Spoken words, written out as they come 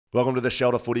Welcome to the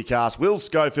Shelter Footycast. Will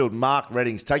Schofield, Mark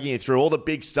Reddings taking you through all the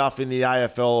big stuff in the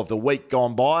AFL of the week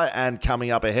gone by and coming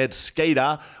up ahead.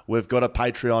 Skeeter, we've got a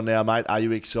Patreon now, mate. Are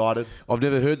you excited? I've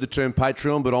never heard the term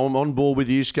Patreon, but I'm on board with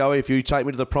you, Scully. If you take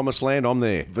me to the promised land, I'm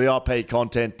there. VIP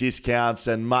content, discounts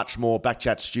and much more.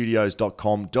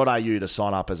 Backchatstudios.com.au to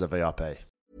sign up as a VIP.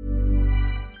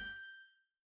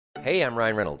 Hey, I'm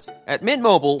Ryan Reynolds. At Mint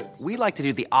Mobile, we like to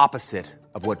do the opposite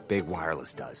of what Big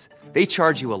Wireless does. They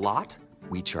charge you a lot.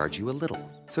 We charge you a little.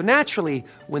 So naturally,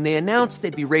 when they announced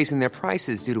they'd be raising their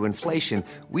prices due to inflation,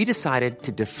 we decided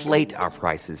to deflate our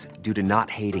prices due to not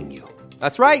hating you.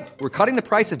 That's right. We're cutting the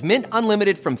price of Mint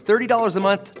Unlimited from $30 a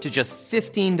month to just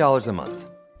 $15 a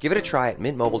month. Give it a try at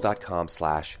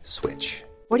mintmobile.com/switch.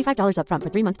 $45 up front for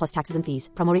 3 months plus taxes and fees.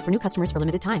 Promo rate for new customers for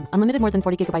limited time. Unlimited more than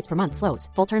 40 gigabytes per month. Slows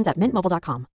full terms at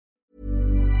mintmobile.com.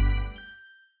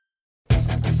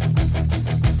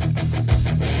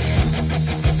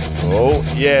 Oh,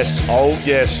 yes.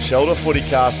 Shelter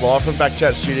Footycast live from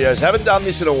Backchat Studios. Haven't done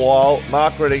this in a while.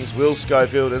 Mark Reddings, Will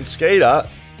Schofield and Skeeter.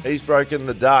 He's broken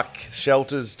the duck.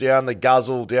 Shelter's down the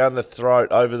guzzle, down the throat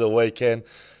over the weekend.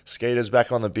 Skeeter's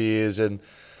back on the beers and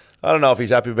I don't know if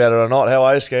he's happy about it or not. How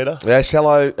are you, Skeeter? Yes,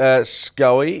 hello,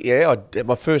 Scully. Yeah,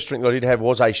 my first drink that I did have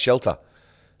was a shelter.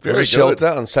 Very it was a shelter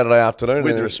on Saturday afternoon.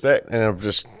 With respect. And I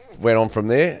just went on from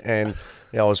there and...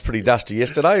 Yeah, I was pretty dusty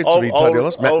yesterday, to be totally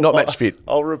honest. Not match fit.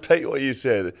 I'll repeat what you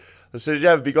said. I said, did you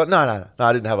have a big one? No,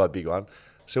 I didn't have a big one.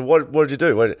 So what did you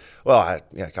do? Well, I had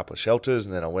a couple of shelters,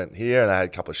 and then I went here, and I had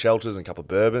a couple of shelters and a couple of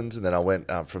bourbons, and then I went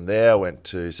from there. I went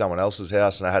to someone else's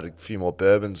house, and I had a few more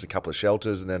bourbons, a couple of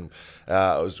shelters, and then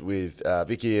I was with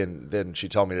Vicky, and then she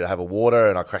told me to have a water,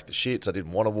 and I cracked the shits. I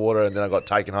didn't want a water, and then I got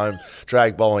taken home,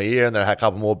 dragged by my ear, and then I had a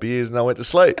couple more beers, and I went to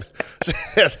sleep.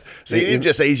 So you didn't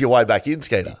just ease your way back in,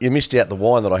 Skeeter. You missed out the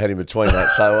wine that I had in between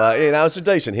that. So, it's a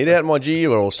decent hit out, mind you.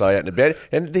 You were also out and about.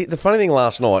 And the funny thing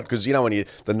last night, because, when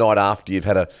the night after you've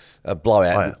had a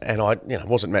blowout, and I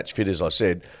wasn't match fit, as I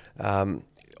said, I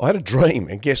had a dream,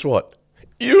 and guess what?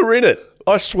 You were in it.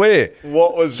 I swear.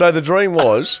 What was... So the dream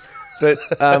was... that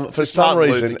for some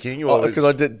reason, because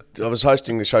I was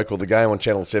hosting the show called The Game on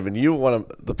Channel 7. You were one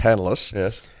of the panellists,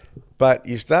 yes, but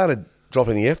you started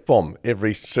dropping the F-bomb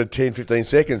every 10, 15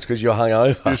 secones because you were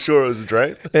hungover. You sure it was a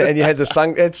dream? And you had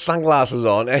sunglasses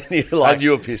on, and you're like... And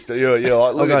you were pissed. You're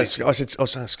like, look at this. I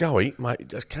said, Scully,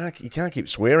 mate, you can't keep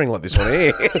swearing like this on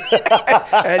air.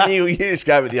 And you just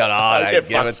go with the, don't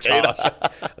give it toss. I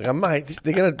go, mate,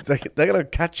 they're gonna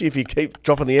catch you if you keep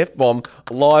dropping the F-bomb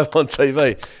live on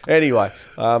TV. Anyway,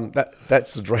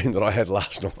 that's the dream that I had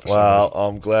last night. Well,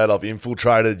 I'm glad I've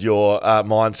infiltrated your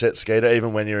mindset, Skeeter,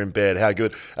 even when you're in bed. How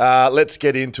good. Let's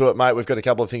get into it, mate. We've got a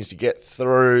couple of things to get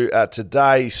through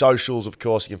today. Socials, of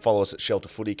course, you can follow us at Shelter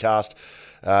Footycast.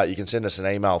 You can send us an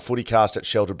email,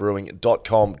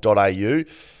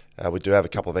 footycast@shelterbrewing.com.au. We do have a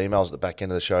couple of emails at the back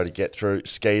end of the show to get through.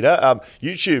 Skeeter,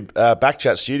 YouTube,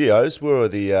 Backchat Studios, we were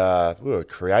a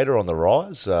creator on the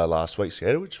rise last week,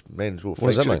 Skeeter, which means we'll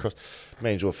featured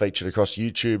across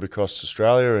YouTube, across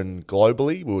Australia and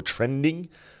globally. We were trending.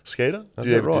 Skeeter?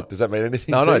 Does that mean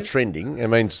anything to you? No, trending. It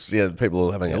means people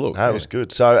are having a look. No, it was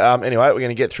good. So anyway, we're going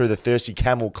to get through the Thirsty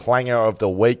Camel Clanger of the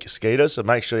week, Skeeter, so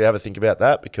make sure you have a think about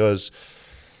that because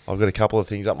I've got a couple of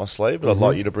things up my sleeve, but I'd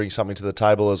like you to bring something to the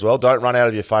table as well. Don't run out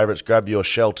of your favourites. Grab your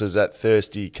shelters at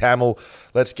Thirsty Camel.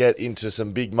 Let's get into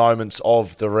some big moments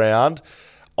of the round.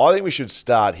 I think we should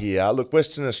start here. Look,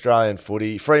 Western Australian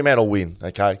footy, Fremantle win.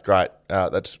 Okay, great.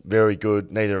 That's very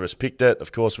good. Neither of us picked it.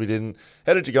 Of course we didn't.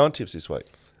 How did you go on tips this week?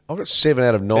 I got 7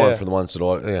 out of 9 for the ones that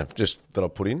I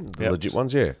put in, the legit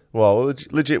ones, yeah. Well,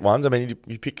 legit ones. I mean,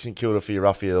 you picked St Kilda for your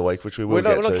roughie of the week, which we will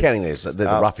get to. We're not counting these. They're the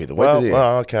roughie of the week.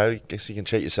 Well, okay. I guess you can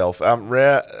cheat yourself. But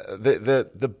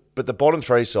the bottom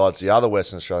 3 sides, the other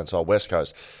Western Australian side, West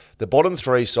Coast, the bottom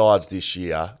 3 sides this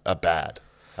year are bad,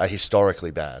 are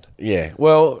historically bad. Yeah.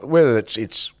 Well, whether it's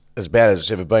as bad as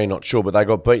it's ever been, not sure, but they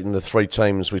got beaten, the 3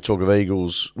 teams, we talk of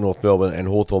Eagles, North Melbourne and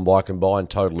Hawthorn by a combined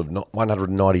total of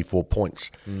 194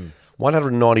 points.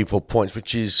 194 points,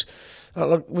 which is...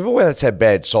 Look, we've always had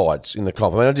bad sides in the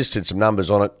comp. I mean, I just did some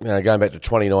numbers on it. Going back to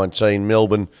 2019,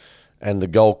 Melbourne and the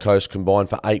Gold Coast combined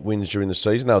for 8 wins during the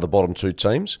season. They were the bottom 2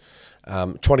 teams.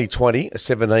 2020, a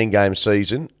 17-game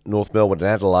season, North Melbourne and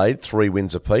Adelaide, 3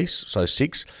 wins apiece, so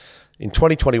 6. In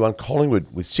 2021, Collingwood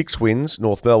with 6 wins,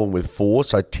 North Melbourne with 4,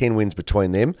 so 10 wins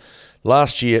between them.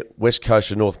 Last year, West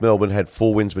Coast and North Melbourne had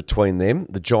 4 wins between them.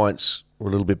 The Giants were a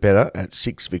little bit better at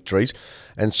 6 victories.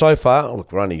 And so far,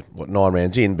 look, we're only, 9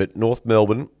 rounds in, but North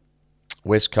Melbourne,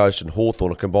 West Coast and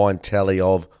Hawthorn a combined tally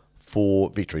of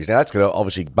 4 victories. Now, that's going to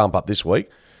obviously bump up this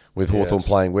week with Hawthorn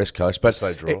playing West Coast. But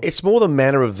it's more the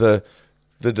manner of the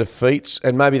the defeats,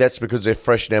 and maybe that's because they're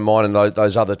fresh in our mind, and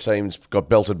those other teams got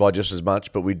belted by just as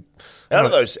much. But out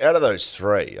of those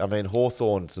three, I mean,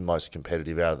 Hawthorn's the most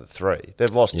competitive out of the three.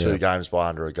 They've lost 2 games by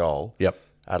under a goal. Yep.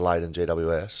 Adelaide and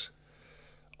GWS.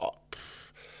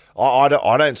 I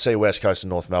don't see West Coast and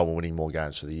North Melbourne winning more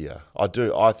games for the year. I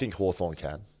do. I think Hawthorn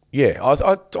can. Yeah,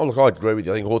 I agree with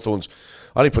you. I think Hawthorn's.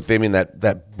 I only put them in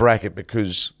that bracket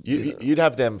because you'd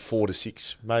have them 4 to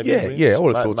 6, maybe. Yeah, wins. yeah, I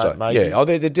would have thought so. Maybe. Yeah,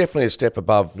 they're definitely a step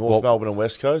above North Melbourne and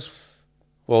West Coast.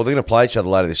 Well, they're going to play each other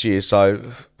later this year, so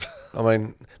I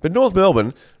mean, but North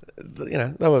Melbourne, they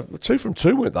were 2 from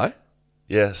 2, weren't they?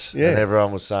 Yes. Yeah. And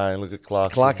everyone was saying, look at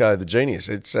Clarkson. Clarko, the genius.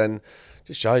 And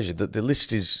just shows you that the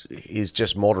list is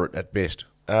just moderate at best.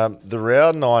 The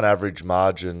round 9 average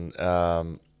margin,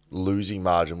 losing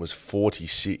margin, was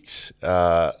 46. It's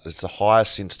the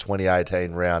highest since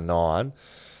 2018 round 9.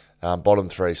 Bottom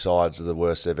 3 sides are the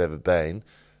worst they've ever been.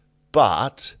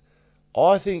 But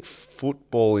I think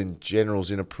football in general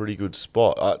is in a pretty good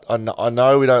spot. I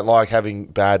know we don't like having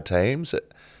bad teams,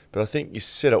 but I think you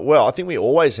said it well. I think we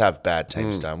always have bad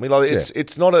teams, don't we? Like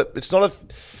it's not a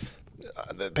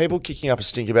people kicking up a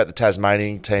stink about the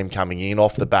Tasmanian team coming in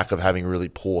off the back of having really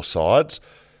poor sides.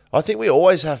 I think we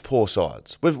always have poor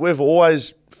sides. We've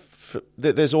always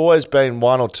there's always been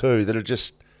 1 or 2 that are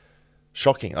just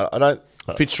shocking. I don't.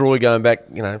 Fitzroy going back,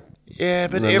 Yeah,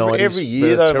 but90s, every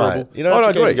year though, terrible. mate. You don't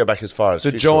have to go back as far as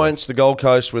the Fitzroy. Giants, the Gold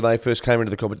Coast, when they first came into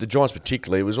the competition. The Giants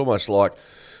particularly, it was almost like,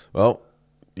 well,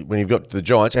 when you've got the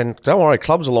Giants, and don't worry,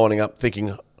 clubs are lining up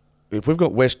thinking, if we've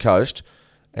got West Coast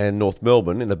and North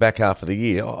Melbourne in the back half of the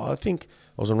year, I think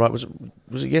I was on right. Was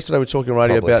it yesterday we were talking on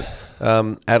radio Probably.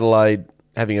 about Adelaide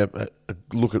having a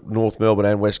look at North Melbourne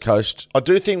and West Coast? I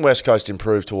do think West Coast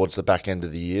improved towards the back end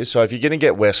of the year. So if you're going to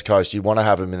get West Coast, you want to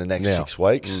have them in the next 6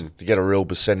 weeks to get a real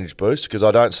percentage boost, because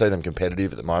I don't see them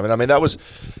competitive at the moment. I mean, that was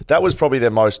probably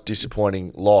their most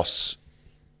disappointing loss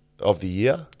of the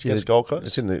year against Gold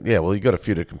Coast. It's well, you've got a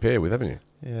few to compare with, haven't you?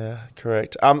 Yeah,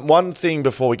 correct. One thing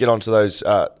before we get on to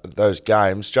those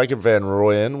games, Jacob Van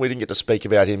Rooyen, we didn't get to speak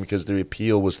about him because the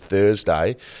appeal was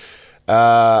Thursday.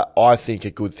 I think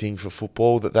a good thing for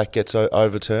football that gets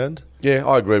overturned. Yeah,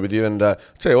 I agree with you. And I'll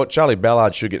tell you what, Charlie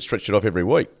Ballard should get stretched off every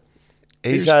week.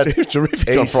 He was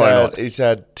terrific on Friday night. He's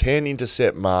had 10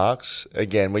 intercept marks.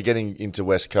 Again, we're getting into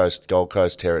West Coast, Gold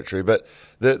Coast territory, but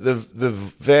the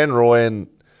Van Rooyen,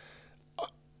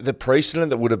 the precedent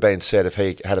that would have been set if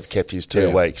he had have kept his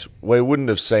 2 weeks, we wouldn't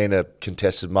have seen a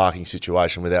contested marking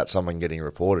situation without someone getting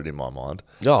reported, in my mind.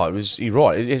 No, you're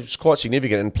right. It was quite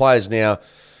significant. And players now,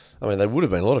 I mean, there would have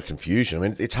been a lot of confusion. I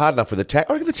mean, it's hard enough with the tackling.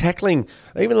 I reckon the tackling,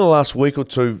 even in the last week or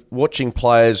two, watching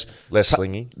players less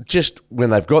slinging, just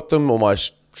when they've got them,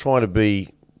 almost trying to be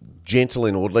gentle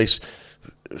or at least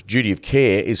duty of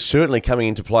care is certainly coming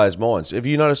into players' minds. Have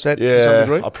you noticed that to some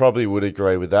degree? I probably would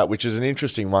agree with that, which is an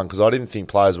interesting one because I didn't think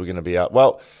players were going to be out.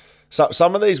 Well,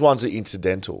 some of these ones are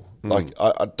incidental. Like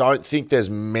I don't think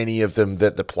there's many of them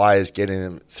that the players getting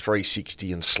them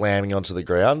 360 and slamming onto the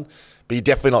ground. But you're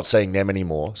definitely not seeing them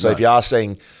anymore. So if you are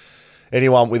seeing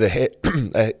anyone with a head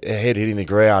hitting the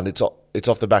ground, it's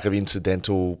off the back of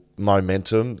incidental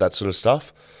momentum, that sort of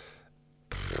stuff.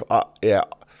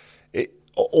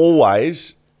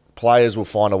 Always players will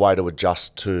find a way to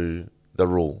adjust to the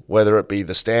rule, whether it be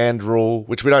the stand rule,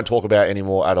 which we don't talk about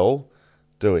anymore at all,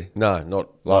 do we? No, not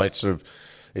like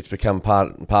it's become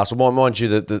part and parcel. Mind you,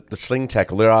 the sling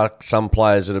tackle, there are some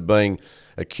players that are being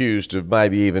accused of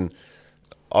maybe even.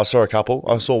 I saw a couple.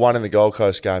 I saw one in the Gold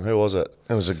Coast game. Who was it?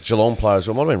 It was a Geelong player as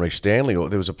well. It might have been Reece Stanley. Or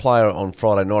there was a player on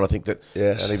Friday night, I think, that,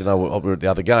 yes. And even though we were at the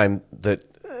other game, that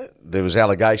there was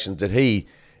allegations that he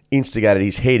instigated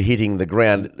his head hitting the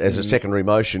ground as a secondary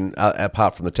motion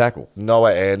apart from the tackle.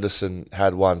 Noah Anderson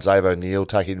had one. Zave O'Neill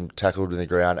tackled in the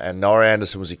ground, and Noah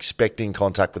Anderson was expecting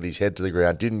contact with his head to the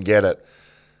ground, didn't get it,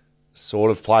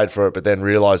 sort of played for it, but then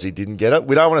realised he didn't get it.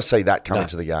 We don't want to see that come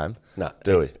into the game. No,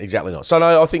 do we? Exactly not. So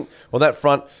no, I think on that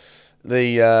front,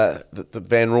 the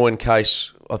Van Rooyen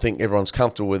case, I think everyone's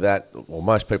comfortable with that, or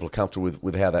most people are comfortable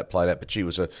with how that played out. But it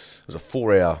was a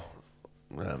 4-hour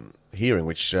hearing,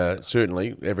 which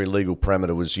certainly every legal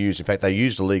parameter was used. In fact, they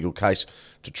used a legal case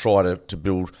to try to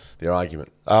build their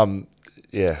argument.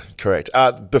 Yeah, correct.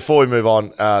 Before we move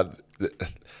on, I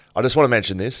just want to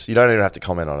mention this. You don't even have to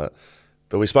comment on it,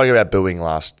 but we spoke about booing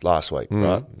last week,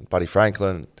 right? Buddy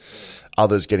Franklin,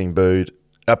 others getting booed.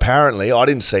 Apparently, I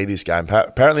didn't see this game.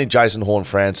 Apparently, Jason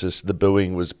Horne-Francis, the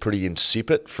booing was pretty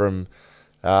insipid from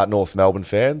North Melbourne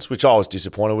fans, which I was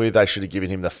disappointed with. They should have given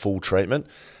him the full treatment.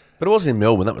 But it wasn't in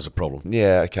Melbourne. That was a problem.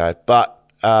 Yeah, okay. But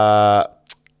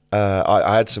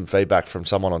I had some feedback from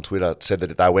someone on Twitter that said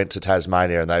that they went to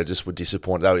Tasmania and they just were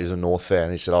disappointed. He was a North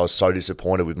fan. He said, I was so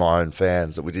disappointed with my own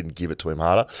fans that we didn't give it to him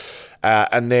harder.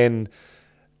 And then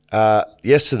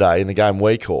yesterday in the game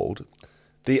we called,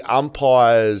 the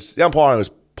umpiring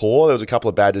was poor. There was a couple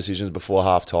of bad decisions before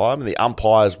half-time and the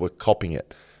umpires were copying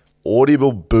it.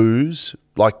 Audible boos,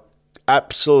 like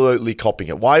absolutely copying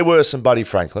it. Way worse than Buddy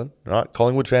Franklin, right?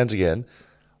 Collingwood fans again.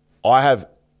 I have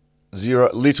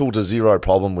little to zero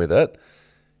problem with it.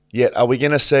 Yet, are we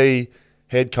going to see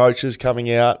head coaches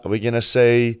coming out? Are we going to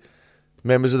see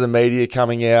members of the media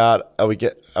coming out? Are we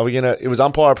going to? It was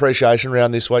umpire appreciation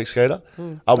round this week, Skeeter.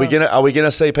 Are we going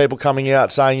to see people coming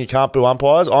out saying you can't boo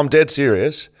umpires? I'm dead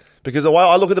serious because the way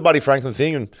I look at the Buddy Franklin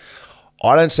thing, and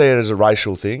I don't see it as a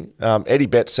racial thing. Eddie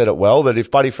Betts said it well that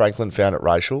if Buddy Franklin found it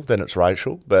racial, then it's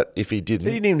racial. But if he didn't,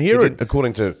 He didn't even hear it,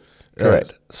 according to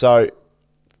correct. So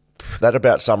that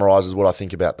about summarises what I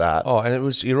think about that. Oh,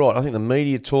 and you're right. I think the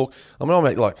media talk. I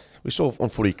mean, like we saw on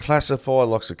Footy Classified,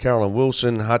 like Carolyn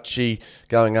Wilson, Hutchie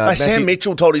going up. Sam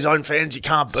Mitchell told his own fans you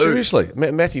can't boo. Seriously,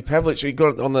 Matthew Pavlich, he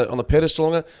got it on the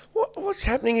pedestal. What's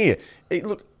happening here?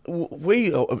 Look,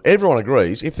 everyone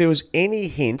agrees. If there was any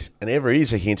hint, and ever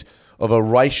is a hint, of a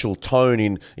racial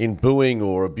tone in booing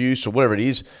or abuse or whatever it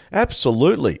is,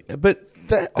 absolutely. But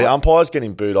the umpires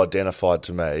getting booed identified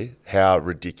to me how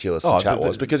ridiculous the chat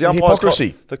was because the umpires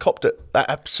hypocrisy. They copped it. They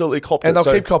absolutely copped it. And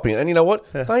they'll keep copying it. And you know what?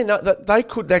 Yeah. They know that they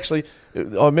could actually.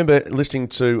 I remember listening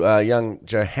to young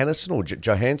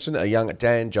Johansson, a young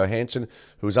Dan Johansson,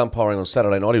 who was umpiring on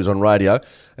Saturday night. He was on radio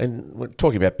and we're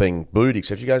talking about being booed,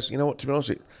 etc. He goes, you know what? To be honest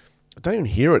with you, I don't even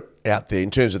hear it out there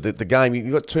in terms of the game.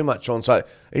 You've got too much on, so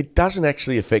it doesn't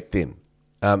actually affect them.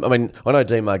 I mean, I know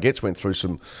Dean Margetts went through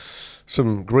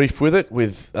some grief with it,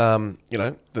 with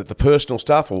the personal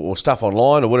stuff or stuff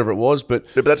online or whatever it was. But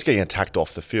that's getting attacked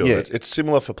off the field. Yeah. It's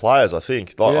similar for players, I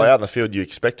think. Like out in the field, you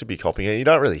expect to be copying it. You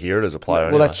don't really hear it as a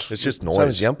player. Well, anyway. It's just noise. Same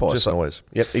as the umpires. Just noise.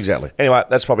 Yep, exactly. Anyway,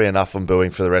 that's probably enough on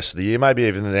booing for the rest of the year. Maybe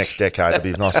even the next decade. It'd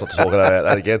be nice not to talk about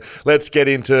that again. Let's get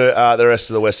into the rest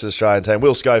of the Western Australian team.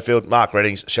 Will Schofield, Mark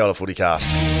Reddings, Shelter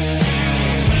Footycast.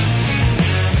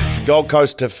 Gold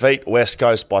Coast defeat West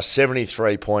Coast by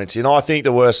 73 points. I think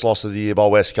the worst loss of the year by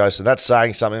West Coast, and that's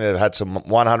saying something. They've had some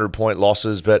 100-point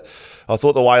losses, but I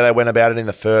thought the way they went about it in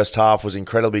the first half was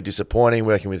incredibly disappointing.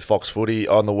 Working with Fox Footy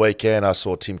on the weekend, I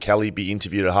saw Tim Kelly be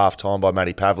interviewed at halftime by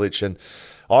Matty Pavlich, and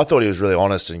I thought he was really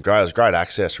honest and great. It was great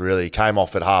access, really. He came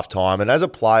off at halftime, and as a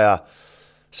player,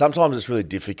 sometimes it's really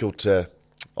difficult to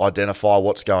identify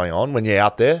what's going on when you're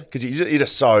out there because you're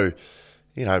just so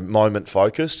moment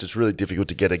focused. It's really difficult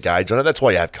to get a gauge on it. That's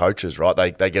why you have coaches, right?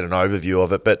 They get an overview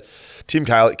of it. But Tim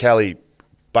Kelly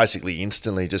basically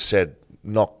instantly just said,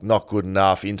 not good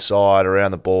enough, inside,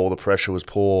 around the ball, the pressure was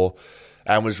poor,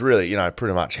 and was really,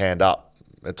 pretty much hand up.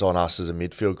 It's on us as a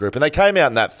midfield group. And they came out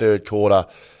in that third quarter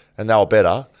and they were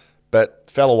better, but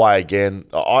fell away again.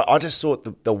 I just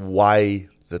thought the way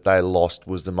that they lost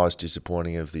was the most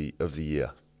disappointing of the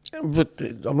year. But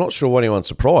I'm not sure anyone's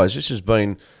surprised. This has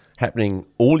been happening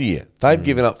all year. They've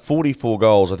given up 44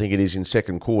 goals, I think it is, in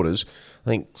second quarters. I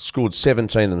think scored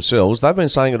 17 themselves. They've been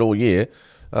saying it all year.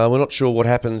 We're not sure what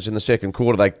happens in the second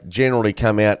quarter. They generally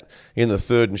come out in the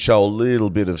third and show a little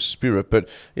bit of spirit. But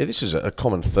yeah, this is a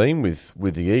common theme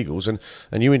with the Eagles. And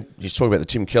you talk about the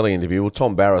Tim Kelly interview. Well,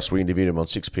 Tom Barras, we interviewed him on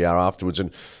 6PR afterwards,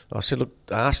 and I said, look,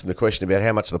 I asked him the question about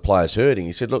how much the players hurting.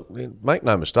 He said, look, make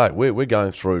no mistake, we're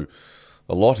going through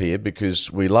a lot here because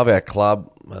we love our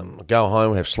club, go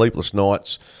home, have sleepless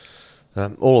nights,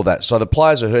 all of that. So the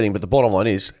players are hurting, but the bottom line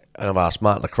is, and I've asked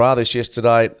Martin LaCroix this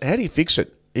yesterday, how do you fix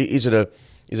it? Is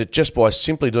it just by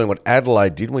simply doing what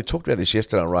Adelaide did? And we talked about this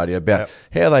yesterday on radio about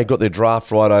how they got their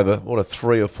draft right over, a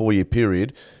 3 or 4 year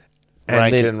period.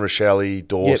 Rankin, Rochelle,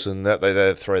 Dawson, they're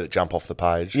the three that jump off the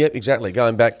page. Yep, exactly.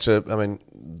 Going back to,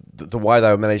 the way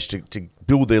they managed to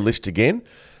build their list again.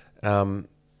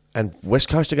 And West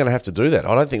Coast are going to have to do that.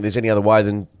 I don't think there's any other way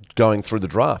than going through the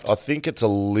draft. I think it's a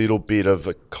little bit of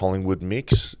a Collingwood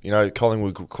mix.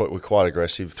 Collingwood were quite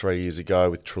aggressive 3 years ago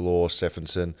with Treloar,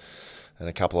 Stephenson, and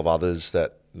a couple of others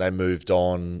that they moved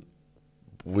on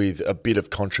with a bit of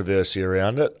controversy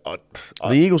around it.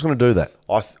 The Eagles going to do that?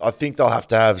 I think they'll have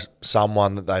to have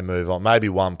someone that they move on, maybe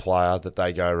one player that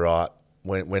they go, right,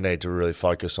 we need to really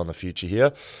focus on the future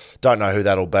here. Don't know who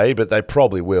that'll be, but they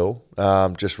probably will.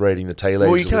 Just reading the tea leaves.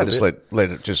 Well, you can't just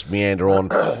let it just meander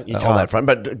on on that front.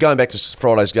 But going back to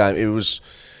Friday's game, it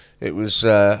was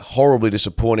horribly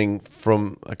disappointing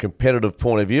from a competitive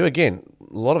point of view. Again,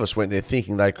 a lot of us went there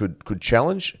thinking they could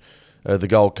challenge. the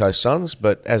Gold Coast Suns.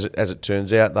 But as it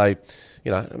turns out, they,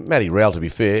 Matty Rowell, to be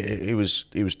fair, he was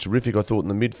terrific, I thought, in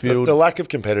the midfield. The lack of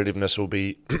competitiveness will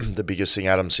be the biggest thing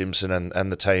Adam Simpson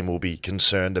and the team will be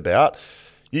concerned about.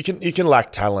 You can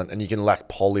lack talent and you can lack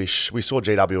polish. We saw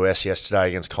GWS yesterday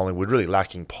against Collingwood really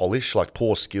lacking polish, like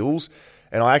poor skills.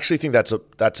 And I actually think that's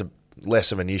a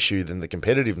less of an issue than the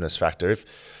competitiveness factor.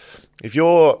 If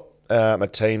you're a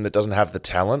team that doesn't have the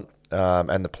talent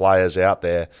and the players out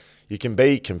there, you can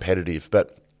be competitive. And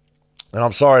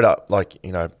I'm sorry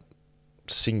to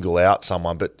single out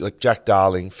someone, but like Jack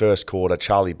Darling, first quarter,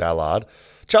 Charlie Ballard.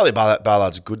 Charlie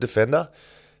Ballard's a good defender.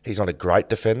 He's not a great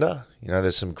defender.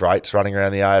 There's some greats running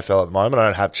around the AFL at the moment. I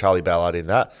don't have Charlie Ballard in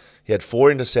that. He had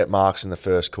 4 intercept marks in the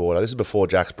first quarter. This is before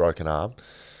Jack's broken arm.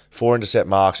 4 intercept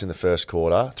marks in the first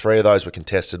quarter. 3 of those were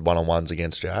contested one-on-ones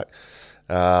against Jack.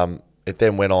 It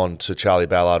then went on to Charlie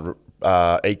Ballard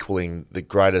equaling the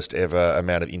greatest ever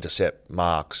amount of intercept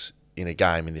marks in a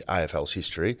game in the AFL's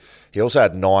history. He also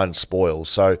had 9 spoils.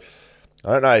 So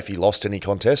I don't know if he lost any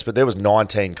contests, but there was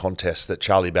 19 contests that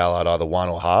Charlie Ballard either won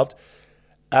or halved.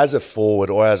 As a forward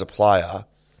or as a player,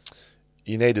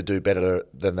 you need to do better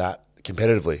than that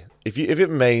competitively. If it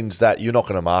means that you're not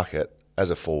going to mark it as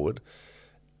a forward,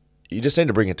 you just need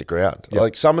to bring it to ground. Yep.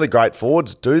 Like some of the great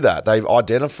forwards do that. They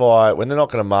identify when they're not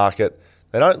going to mark it.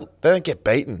 They don't get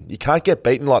beaten. You can't get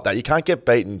beaten like that. You can't get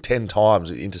beaten 10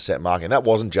 times with intercept marking. That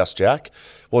wasn't just Jack. It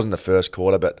wasn't the first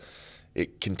quarter, but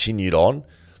it continued on.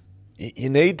 You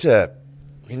need to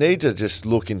just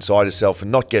look inside yourself and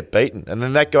not get beaten. And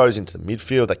then that goes into the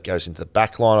midfield. That goes into the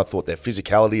back line. I thought their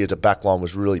physicality as a back line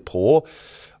was really poor.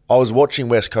 I was watching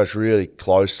West Coast really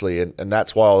closely, and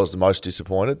that's why I was the most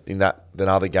disappointed in that than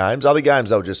other games. Other games,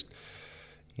 they were just,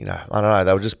 I don't know,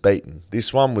 they were just beaten.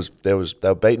 This one they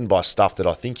were beaten by stuff that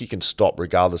I think you can stop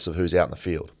regardless of who's out in the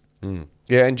field. Mm.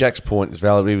 Yeah, and Jack's point is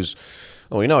valid. He's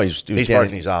he's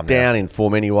broken his arm down now. In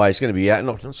form anyway. He's going to be out.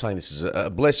 Not saying this is a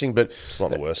blessing, but it's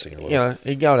not the worst thing in the world.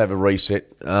 He'd go and have a reset.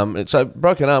 So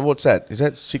broken arm, what's that? Is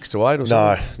that 6 to 8 or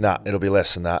something? No, it'll be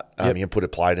less than that. Yep. You can put a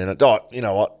plate in it. Oh, you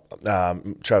know what?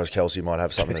 Travis Kelce might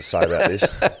have something to say about this.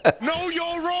 Know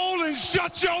your role and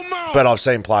shut your mouth. But I've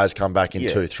seen players come back in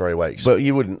 2-3 weeks. But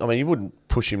you wouldn't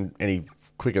push him any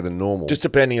quicker than normal. Just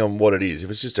depending on what it is.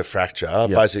 If it's just a fracture,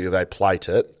 basically they plate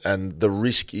it, and the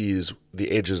risk is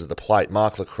the edges of the plate.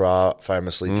 Mark Lacroix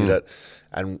famously did it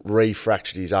and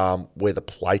re-fractured his arm where the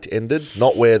plate ended,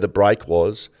 not where the break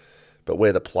was, but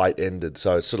where the plate ended.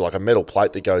 So it's sort of like a metal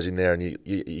plate that goes in there, and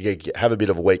you have a bit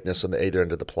of a weakness on the either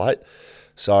end of the plate.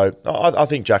 So I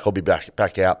think Jack will be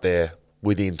back out there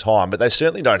within time, but they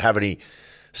certainly don't have any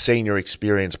senior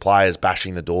experienced players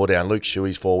bashing the door down. Luke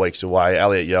Shuey's 4 weeks away.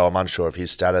 Elliot Yeo, I'm unsure of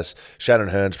his status. Shannon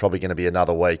Hearn's probably going to be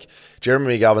another week.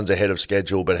 Jeremy McGovern's ahead of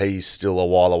schedule, but he's still a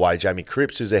while away. Jamie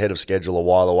Cripps is ahead of schedule a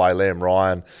while away. Liam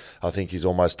Ryan, I think he's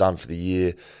almost done for the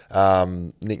year.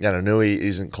 Nick Nananui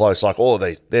isn't close. Like all of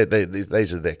these,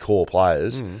 these are their core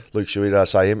players. Luke Shuey, did I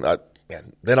say him?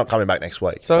 They're not coming back next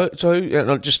week. So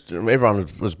just everyone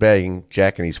was bagging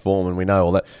Jack and his form, and we know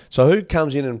all that. So who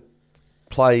comes in and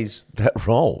plays that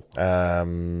role?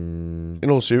 In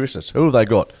all seriousness, who have they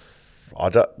got? I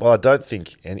don't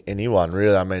think anyone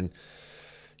really. I mean,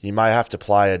 you may have to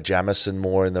play a Jamison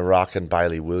more in the ruck and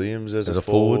Bailey Williams as a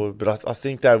forward. But I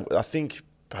think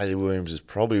Bailey Williams is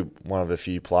probably one of a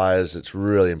few players that's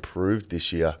really improved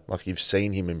this year. Like you've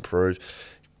seen him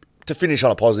improve. To finish on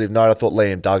a positive note, I thought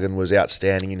Liam Duggan was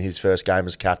outstanding in his first game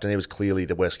as captain. He was clearly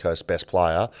the West Coast best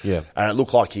player. Yeah. And it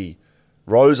looked like he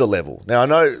rose a level. Now, I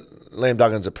know Liam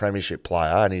Duggan's a premiership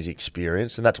player and he's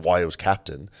experienced, and that's why he was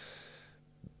captain.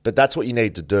 But that's what you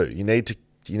need to do. You need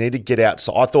to get out.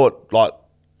 So I thought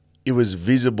it was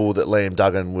visible that Liam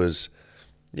Duggan was,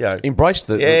 embraced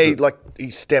he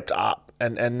stepped up,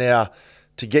 and now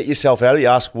to get yourself out of it, you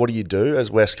ask, what do you do as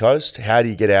West Coast? How do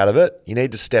you get out of it? You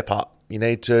need to step up. You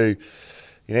need to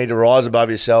rise above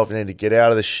yourself. You need to get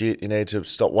out of the shit. You need to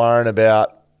stop worrying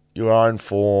about your own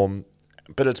form.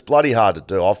 But it's bloody hard to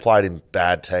do. I've played in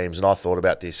bad teams, and I thought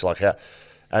about this,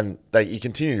 you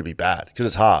continue to be bad because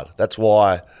it's hard. That's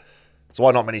why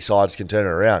not many sides can turn it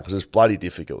around, because it's bloody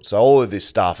difficult. So all of this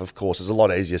stuff, of course, is a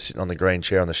lot easier sitting on the green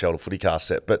chair on the Shelter Footycast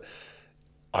set. But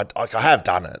I have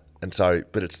done it, and so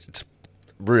it's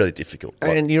really difficult.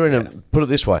 And you're put it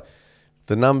this way.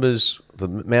 The numbers, the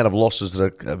amount of losses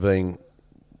that are being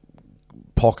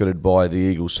pocketed by the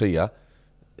Eagles here,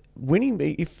 winning,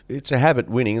 if it's a habit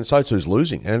winning, and so too is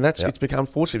losing. And it's become,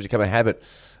 unfortunately, it's become a habit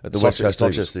at the West Coast. It's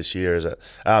not just this year, is it?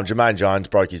 Jermaine Jones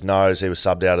broke his nose. He was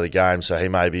subbed out of the game, so he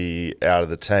may be out of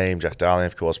the team. Jack Darling,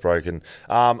 of course, broken.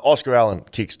 Oscar Allen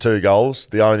kicks 2 goals,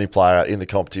 the only player in the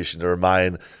competition to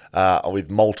remain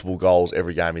with multiple goals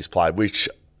every game he's played, which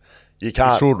you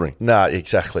can't. Extraordinary. No,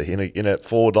 exactly. In a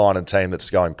 4-9 team that's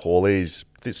going poorly, he's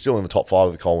still in the top 5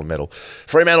 of the Coleman medal.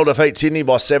 Fremantle defeat Sydney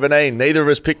by 17. Neither of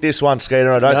us picked this one,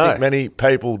 Skeeter. I don't think many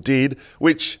people did,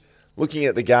 which, looking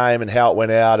at the game and how it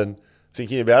went out and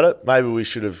thinking about it, maybe we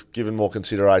should have given more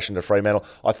consideration to Fremantle.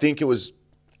 I think it was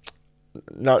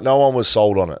no one was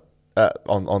sold on it,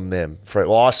 on them.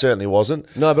 Well, I certainly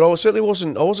wasn't. No, but I certainly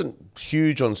wasn't. I wasn't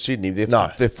huge on Sydney.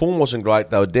 Their form wasn't great.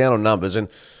 They were down on numbers, and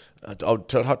I'm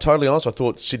totally honest, I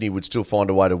thought Sydney would still find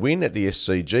a way to win at the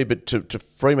SCG, but to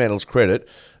Fremantle's credit,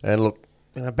 and look,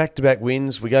 back-to-back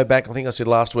wins, we go back, I think I said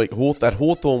last week, that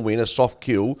Hawthorn win, a soft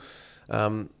kill,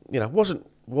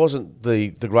 wasn't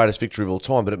the greatest victory of all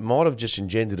time, but it might have just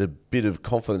engendered a bit of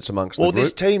confidence amongst the group. Well,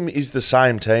 this team is the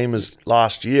same team as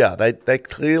last year. They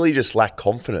clearly just lack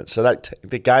confidence. So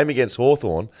the game against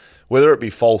Hawthorn, whether it be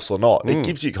false or not, it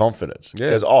gives you confidence. Yeah.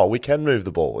 Because, we can move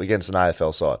the ball against an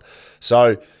AFL side.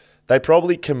 So they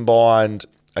probably combined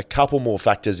a couple more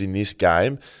factors in this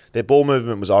game. Their ball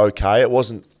movement was okay. It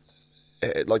wasn't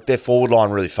like their forward line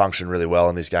really functioned really well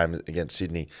in this game against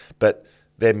Sydney, but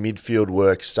their midfield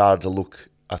work started to look,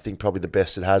 I think, probably the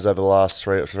best it has over the last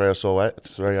three or so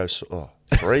weeks. Yeah,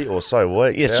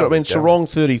 so I mean, Sarong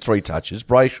 33 touches,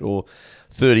 Brayshaw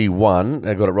 31,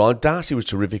 they got it right. Darcy was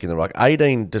terrific in the ruck.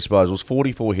 18 disposals,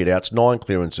 44 hit-outs, 9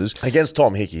 clearances. Against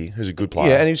Tom Hickey, who's a good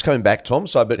player. Yeah, and he was coming back, Tom.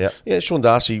 So, but Sean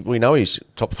Darcy, we know he's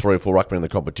top 3 or 4 ruckman in the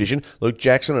competition. Luke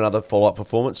Jackson, another follow-up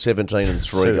performance, 17 and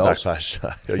 3 goals. You've got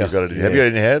it. Have you got it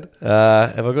in your head?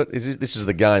 Have I got? This is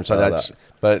the game, so that's.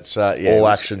 But it's all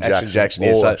action Jackson.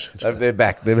 Yeah, all so they're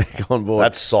back. They're back on board.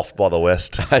 That's soft by the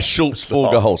West. Schultz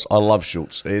 4 goals. I love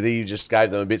Schultz. You just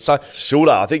gave them a bit. So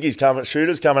Shooter, I think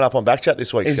Shooter's coming up on Backchat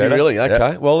this week. Is he really? Okay.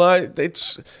 Yeah. Well, no,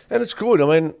 it's good.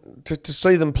 I mean, to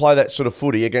see them play that sort of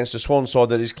footy against a Swan side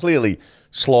that is clearly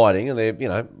sliding, and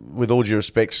they're, with all due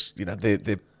respects,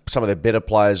 they're some of their better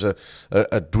players are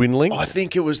dwindling. I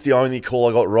think it was the only call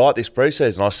I got right this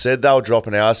preseason. I said they were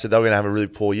dropping out. I said they were going to have a really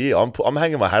poor year. I'm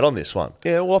hanging my hat on this one.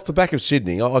 Yeah, well, off the back of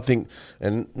Sydney, I think,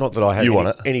 and not that I had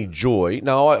any joy.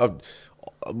 No, I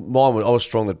was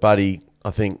strong that Buddy. I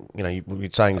think, you're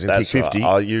saying he's going to kick 50.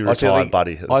 Right. You retired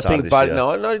Buddy at the start of this year.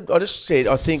 No, I just said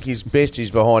I think his best is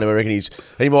behind him. I reckon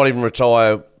he might even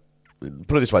retire.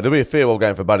 Put it this way, there'll be a farewell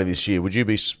game for Buddy this year. Would you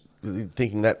be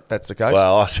thinking that's the case?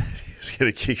 Well, I said he was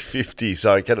going to kick 50,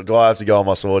 so do I have to go on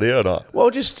my sword here or not?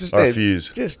 Well, just I refuse.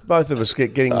 Just both of us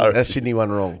getting a Sydney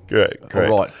one wrong. Correct.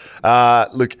 All right.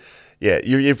 Look,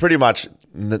 you pretty much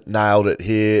nailed it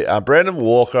here. Brandon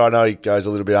Walker, I know he goes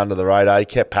a little bit under the radar. He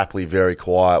kept Papley very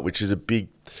quiet, which is a big.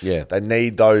 Yeah, they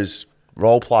need those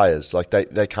role players. Like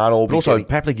they can't all. But also,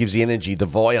 Papley gives the energy,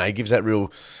 he gives that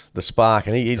the spark,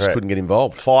 and he just couldn't get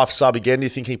involved. 5 sub again. Do you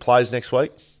think he plays next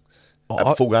week?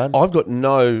 At full game? I've got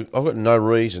no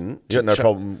reason. You got no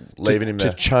problem leaving him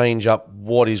there to change up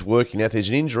what is working. Now, if there's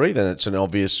an injury, then it's an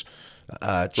obvious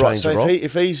change. Right. So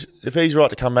if he's right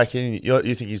to come back in,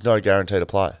 you think he's no guarantee to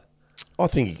play? I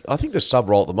think the sub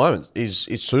role at the moment is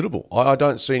suitable. I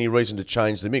don't see any reason to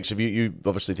change the mix. If you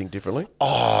obviously think differently.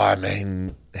 Oh, I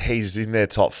mean, he's in their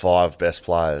top 5 best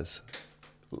players.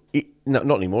 No,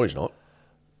 not anymore. He's not.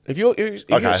 Who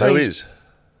is?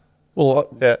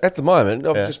 Well, at the moment,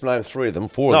 I've just named 3 of them.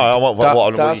 4 of them. I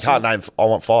want Darcy, you can't name. I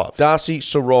want 5. Darcy,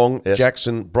 Sarong,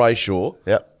 Jackson, Brayshaw.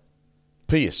 Yep.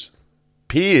 Pierce.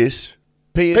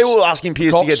 People were asking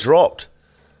Pierce to get dropped.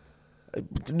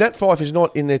 Nat Fyfe is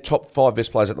not in their top 5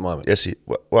 best players at the moment. Yes, he's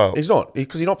not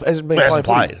because he hasn't been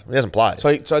playing. He hasn't played.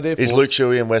 So therefore, is Luke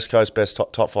Shuey and West Coast best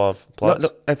top 5 players? No,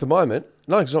 at the moment,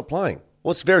 no, he's not playing.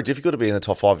 Well, it's very difficult to be in the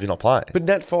top 5 if you're not playing. But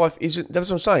Nat Fyfe isn't.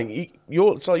 That's what I'm saying.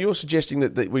 You're suggesting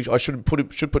that I should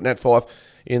put Nat Fyfe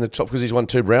in the top because he's won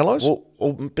 2 Brownlows?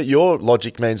 Well, but your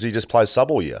logic means he just plays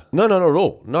sub all year. No, not at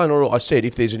all. No, not at all. I said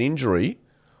if there's an injury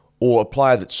or a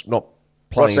player that's not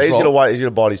playing. So he's going to wait. He's going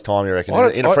to bide his time. You reckon?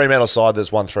 In a Fremantle side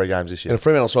that's won 3 games this year. In a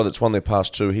Fremantle side that's won their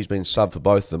past 2, he's been subbed for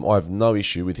both of them. I have no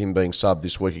issue with him being subbed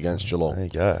this week against Geelong. There you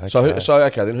go. Okay. So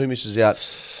then who misses out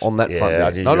on that front?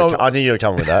 I knew you were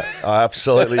coming with that. I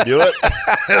absolutely knew it.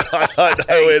 I don't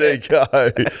know where to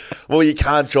go. Well, you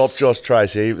can't drop Josh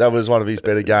Tracy. That was one of his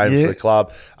better games for the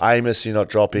club. Amos, you're not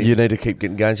dropping. You need to keep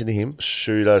getting gains into him.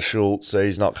 Shooter, Schultz,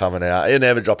 he's not coming out. You're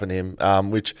never dropping him,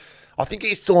 which I think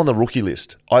he's still on the rookie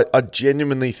list. I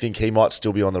genuinely think he might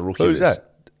still be on the rookie list. Who's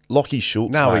that? Lachie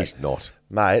Schultz, No, mate. he's not.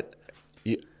 Mate,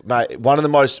 mate, one of the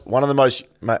most,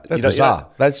 mate, That's bizarre.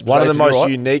 That's one of the bizarre, most you're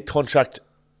right. unique contract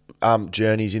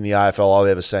journeys in the AFL I've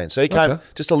ever seen. So he came, Okay.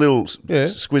 just a little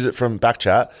squizit from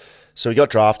Backchat. So he got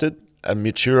drafted, a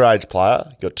mature age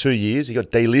player, got 2 years, he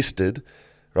got delisted,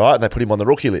 right? And they put him on the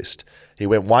rookie list. He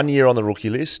went 1 year on the rookie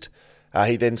list.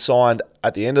 He then signed,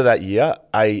 at the end of that year,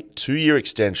 a 2-year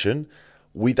extension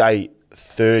with a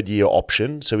 3rd-year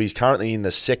option. So he's currently in the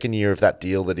 2nd year of that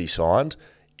deal that he signed.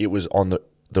 It was on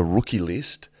the rookie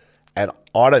list, and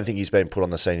I don't think he's been put on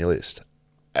the senior list.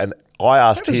 And I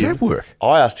asked How does him. that work?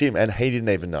 I asked him, and he didn't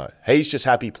even know. He's just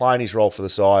happy playing his role for the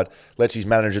side, lets his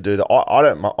manager do that. I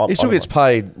don't. He still I don't gets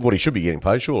paid what he should be getting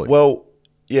paid, surely. well,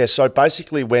 yeah, so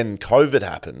basically when COVID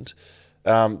happened,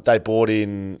 they brought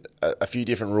in a few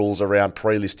different rules around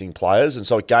pre-listing players, and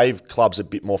so it gave clubs a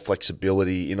bit more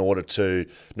flexibility in order to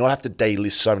not have to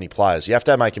delist so many players. You have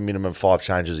to make a minimum 5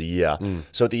 changes a year.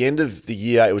 So at the end of the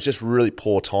year, it was just really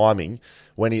poor timing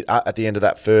when he, at the end of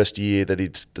that first year that he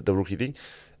did the rookie thing,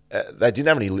 they didn't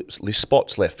have any list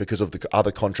spots left because of the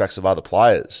other contracts of other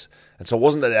players. And so it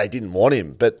wasn't that they didn't want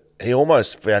him, but he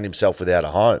almost found himself without a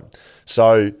home.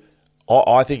 So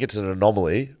I think it's an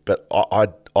anomaly, but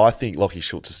I think Lachie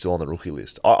Schultz is still on the rookie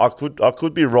list. I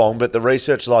could be wrong, but the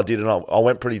research that I did, and I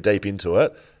went pretty deep into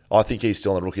it, I think he's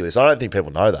still on the rookie list. I don't think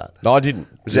people know that. No, I didn't.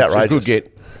 It's outrageous. a good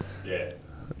get. Yeah.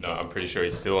 No, I'm pretty sure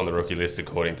he's still on the rookie list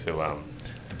according to the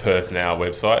Perth Now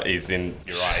website.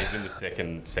 You're right, he's in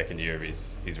the second year of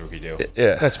his rookie deal.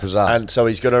 Yeah, That's bizarre. And so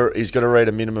he's got to read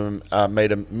a minimum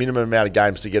amount of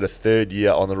games to get a 3rd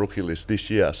year on the rookie list this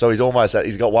year. So he's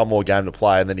got one more game to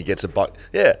play, and then he gets a buck.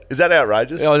 Yeah, is that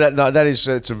outrageous? Oh, that is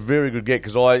it's a very good get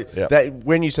because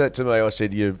when you said it to me, I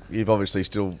said you've obviously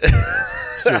still.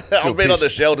 I've been on the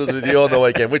shelters with you on the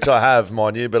weekend, which I have,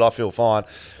 mind you, but I feel fine.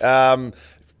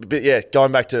 But yeah,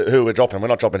 going back to who we're dropping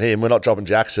dropping him, we're not dropping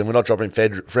Jackson, we're not dropping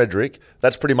Frederick.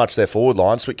 That's pretty much their forward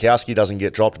line. Switkowski doesn't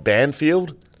get dropped.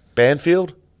 Banfield?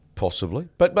 Possibly,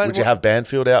 but Would you have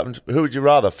Banfield out? And who would you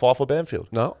rather, Fife or Banfield?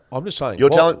 No, I'm just saying. You're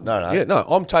telling- no. Yeah, no,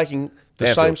 I'm taking the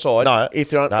Banfield. same side. No,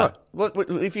 if there are no. Well,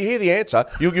 if you hear the answer,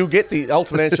 you'll get the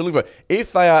ultimate answer. Delivered.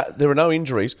 If there are no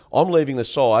injuries, I'm leaving the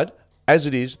side as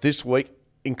it is this week,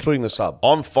 including the sub.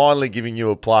 I'm finally giving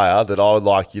you a player that I would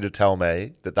like you to tell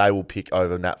me that they will pick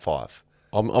over Nat Fife.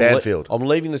 Banfield. I'm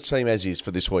leaving the team as is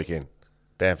for this weekend.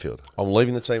 Banfield. I'm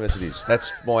leaving the team as it is.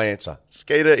 That's my answer.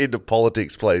 Skeeter into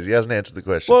politics, please. He hasn't answered the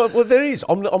question. Well, there is.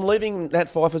 I'm leaving Nat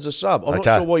Fife as a sub. I'm Okay.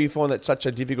 not sure why you find that such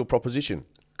a difficult proposition.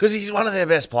 Because he's one of their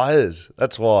best players.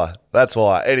 That's why.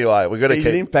 Anyway, we're going to He's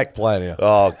keep... an impact player now.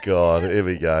 Oh, God. Here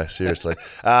we go. Seriously.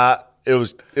 It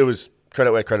was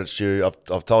credit where credit's due.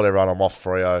 I've told everyone I'm off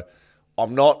Freo.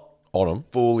 I'm not On him.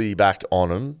 fully back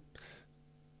on him.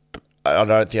 I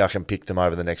don't think I can pick them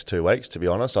over the next 2 weeks, to be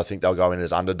honest. I think they'll go in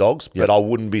as underdogs, but I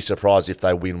wouldn't be surprised if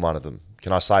they win one of them.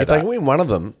 Can I say If they that? can win one of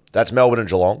them, That's Melbourne and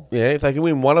Geelong. yeah, if they can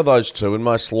win one of those two, and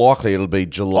most likely it'll be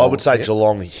Geelong. I would say Yeah.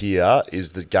 Geelong here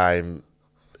is the game.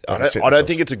 I don't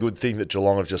think it's a good thing that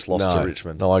Geelong have just lost to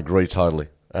Richmond. No, I agree totally.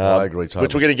 I agree totally.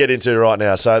 Which we're going to get into right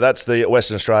now. So that's the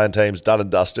Western Australian teams done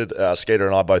and dusted. Skeeter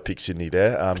and I both picked Sydney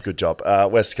there. Good job.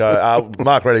 West Coast.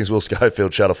 Mark Reddings, Will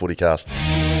Schofield, Shuttle Footycast.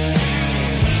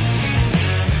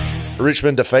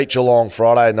 Richmond defeat Geelong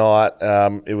Friday night.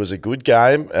 It was a good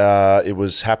game. It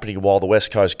was happening while the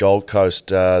West Coast Gold Coast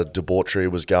debauchery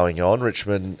was going on.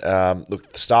 Richmond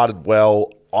started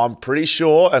well. I'm pretty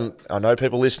sure, and I know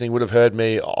people listening would have heard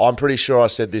me, I'm pretty sure I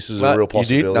said this was a real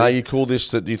possibility. You did? No, you called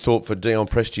this that you thought for Dion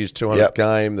Prestige's 200th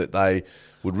game that they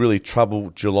would really trouble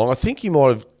Geelong. I think you might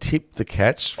have tipped the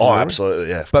Cats. Oh, absolutely,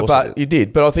 yeah. Of course But you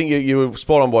did. But I think you were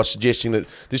spot on by suggesting that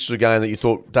this was a game that you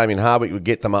thought Damien Hardwick would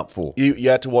get them up for. You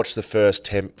had to watch the first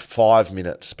 5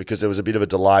 minutes because there was a bit of a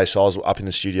delay, so I was up in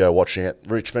the studio watching it.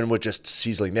 Richmond were just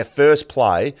sizzling. Their first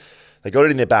play, they got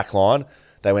it in their back line.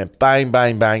 They went bang,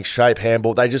 bang, bang, shape,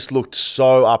 handball. They just looked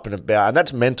so up and about. And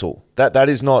that's mental. That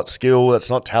is not skill.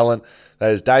 That's not talent. That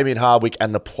is Damien Hardwick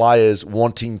and the players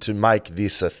wanting to make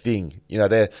this a thing. You know,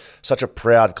 they're such a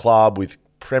proud club with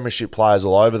premiership players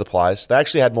all over the place. They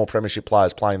actually had more premiership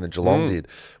players playing than Geelong did,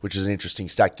 which is an interesting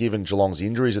stat given Geelong's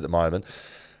injuries at the moment.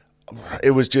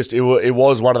 It was just, it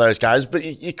was one of those games, but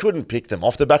you couldn't pick them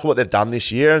off the back of what they've done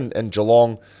this year and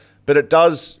Geelong. But it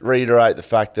does reiterate the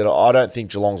fact that I don't think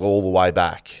Geelong's all the way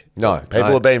back. No.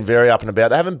 People have been very up and about.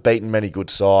 They haven't beaten many good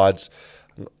sides.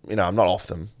 You know, I'm not off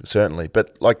them, certainly.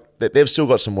 But, like, they've still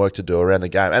got some work to do around the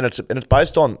game. And it's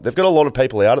based on, they've got a lot of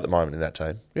people out at the moment in that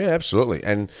team. Yeah, absolutely.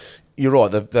 And you're right.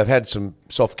 They've had some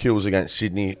soft kills against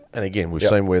Sydney. And, again, we've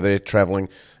seen where they're travelling.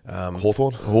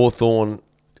 Hawthorn.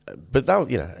 But they were,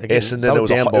 you know, again, Essendon, they were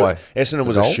down by Essendon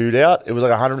was a a goal. shootout. It was like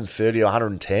 130 or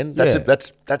 110.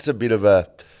 That's a bit of a...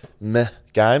 meh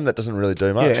game that doesn't really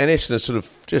do much. Yeah, and Essendon is sort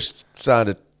of just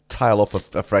starting to tail off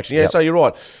a fraction. Yeah, so you're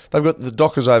right. They've got the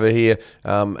Dockers over here,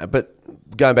 but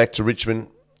going back to Richmond,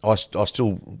 I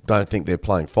still don't think they're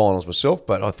playing finals myself,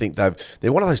 but I think they're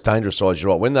one of those dangerous sides,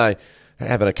 you're right. When they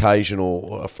have an occasion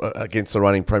or against the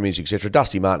reigning premiers, etc.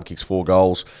 Dusty Martin kicks 4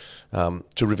 goals.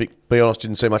 Terrific. Be honest,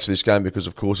 didn't see much of this game because,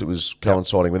 of course, it was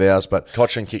coinciding with ours. But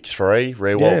Cochin kicked 3,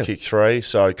 Rewalt kicked 3.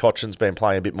 So Cochin's been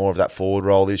playing a bit more of that forward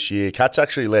role this year. Cats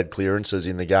actually led clearances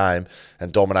in the game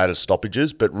and dominated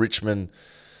stoppages, but Richmond,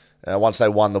 once they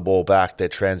won the ball back, their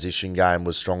transition game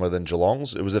was stronger than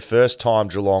Geelong's. It was the first time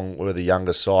Geelong were the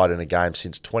youngest side in a game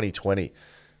since 2020,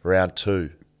 round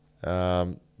 2,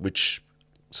 which...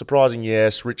 surprising,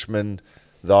 yes. Richmond,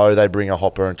 though, they bring a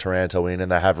Hopper and Taranto in, and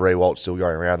they have Rewalt still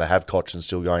going around. They have Cochin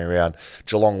still going around.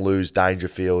 Geelong lose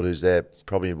Dangerfield, who's there,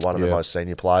 probably one of the most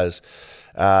senior players.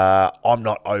 I'm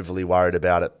not overly worried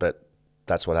about it, but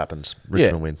that's what happens.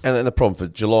 Richmond win. And then the problem for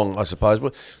Geelong, I suppose,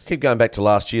 well, keep going back to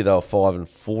last year, they were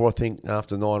 5-4, I think,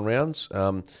 after 9 rounds.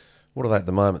 What are they at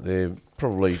the moment? They're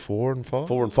probably 4 and 5.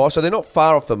 4 and 5. So they're not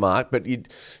far off the mark, but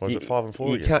it 5 and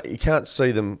 4? You can't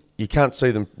see them. You can't see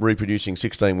them reproducing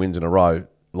 16 wins in a row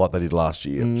like they did last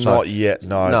year. Not yet,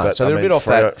 no. But so they're a bit off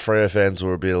that. Freo fans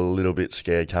were a little bit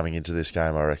scared coming into this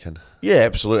game, I reckon. Yeah,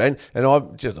 absolutely. And I'll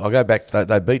go back to that.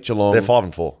 They beat Geelong. They're 5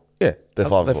 and 4. Yeah, they're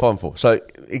 5 and 4. 5 and 4. So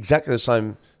exactly the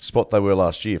same spot they were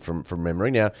last year from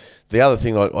memory. Now, the other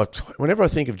thing, whenever I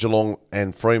think of Geelong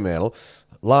and Fremantle,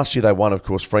 last year they won, of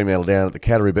course, Fremantle down at the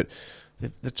Cattery, but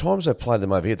the times they've played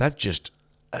them over here, they've just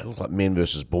looked like men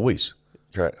versus boys.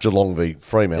 Correct. Geelong v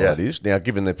Fremantle, that is. Now,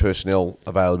 given their personnel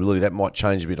availability, that might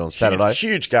change a bit on Saturday.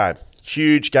 Huge game.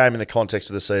 Huge game in the context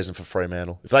of the season for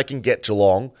Fremantle. If they can get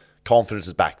Geelong, confidence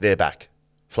is back. They're back.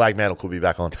 Flag mantle could be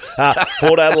back on.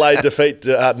 Port Adelaide defeat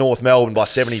North Melbourne by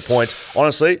 70 points.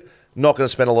 Honestly, not going to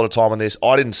spend a lot of time on this.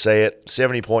 I didn't see it.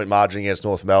 70-point margin against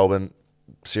North Melbourne.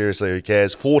 Seriously, who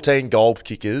cares? 14 goal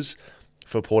kickers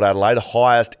for Port Adelaide,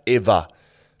 highest ever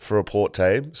for a Port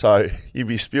team. So you'd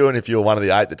be spewing if you were one of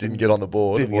the 8 that didn't get on the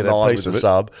board. Didn't or get a 9 piece with of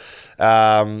the it.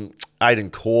 sub. Aidan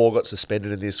Core got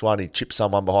suspended in this one. He chipped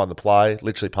someone behind the play,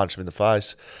 literally punched him in the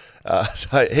face.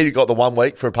 So he got the 1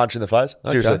 week for a punch in the face.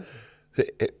 Seriously.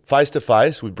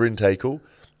 Face-to-face with Bryn Teakle,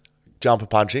 jumper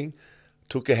punching,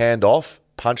 took a hand off,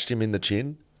 punched him in the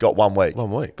chin, got 1 week.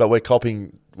 1 week. But we're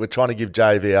trying to give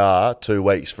JVR 2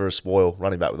 weeks for a spoil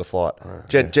running back with a flight.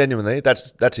 Genuinely,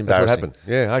 that's embarrassing. That's what happened.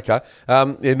 Yeah,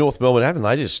 okay. North Melbourne, haven't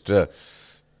they just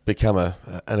become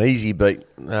an easy beat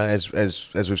as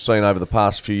we've seen over the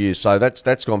past few years? So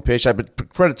that's gone pear-shaped. But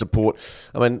credit to Port.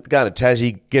 I mean, going to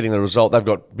Tassie, getting the result. They've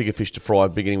got bigger fish to fry,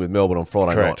 beginning with Melbourne on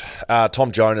Friday Correct. night.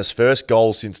 Tom Jonas, first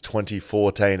goal since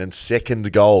 2014 and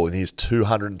second goal in his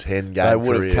 210 game They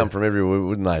would career. have come from everywhere,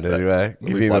 wouldn't they?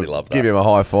 We bloody love that. Give him a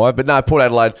high five. But no, Port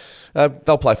Adelaide,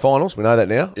 they'll play finals. We know that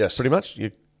now. Yes. Pretty much.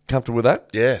 You comfortable with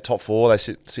that? Yeah, top 4. They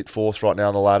sit fourth right now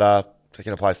on the ladder. They're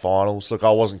going to play finals. Look,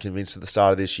 I wasn't convinced at the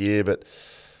start of this year, but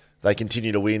they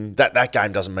continue to win. That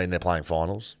game doesn't mean they're playing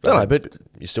finals. No, but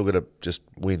you still got to just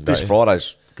win. this don't you?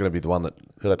 Friday's going to be the one that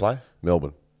Who they play?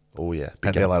 Melbourne Oh yeah, at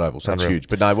big the game. Adelaide Oval. So that's Unreal. huge.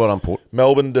 But no, well done, Port.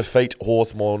 Melbourne defeat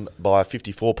Hawthorn by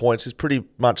 54 points. It's pretty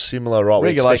much similar, right?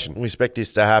 Regulation. We expect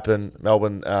this to happen.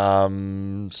 Melbourne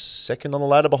second on the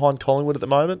ladder behind Collingwood at the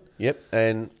moment. Yep.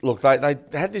 And look, they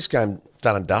had this game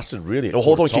done and dusted, really. at Well,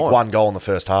 Hawthorn quarter kicked time. 1 goal in the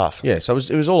first half. Yeah, so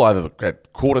it was all over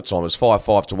at quarter time. It was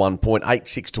 5-5 to 1 point,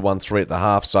 8-6 to 1-3 at the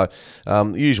half. So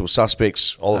the usual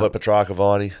suspects. Oliver Petrarca,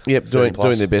 Viney. Yep, 30 doing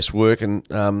plus. their best work, and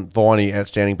Viney,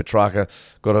 outstanding. Petrarca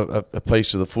got a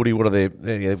piece of the footy. What are they?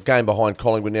 Game behind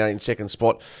Collingwood now in second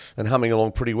spot and humming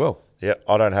along pretty well. Yeah,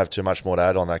 I don't have too much more to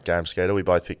add on that game, Skeeter. We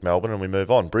both picked Melbourne and we move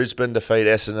on. Brisbane defeat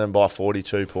Essendon by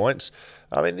 42 points.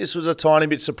 I mean, this was a tiny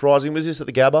bit surprising. Was this at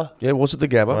the Gabba? Yeah, was it the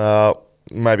Gabba?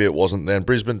 Maybe it wasn't then.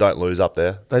 Brisbane don't lose up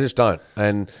there. They just don't.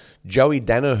 And Joey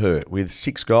Danaher with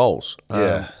 6 goals.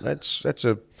 Yeah. That's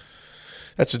a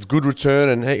good return,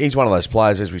 and he's one of those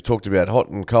players, as we've talked about, hot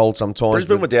and cold sometimes.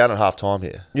 Brisbane but- were down at half time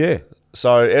here. Yeah.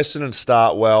 So Essendon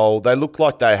start well. They look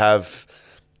like they have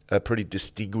a pretty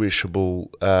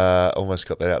distinguishable, almost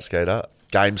got that out, Skater,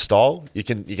 game style. You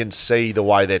can see the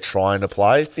way they're trying to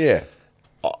play. Yeah.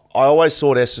 I always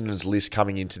thought Essendon's list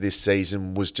coming into this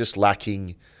season was just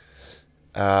lacking.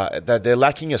 They're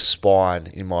lacking a spine,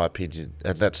 in my opinion,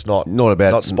 and that's not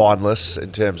spineless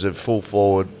in terms of full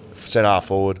forward, centre half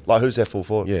forward. Like who's their full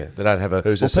forward? Yeah, they don't have a...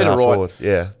 Who's well, their centre half Peter Wright, forward?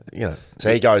 Yeah, you know.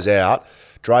 So he goes out.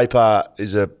 Draper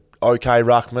is a okay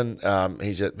ruckman.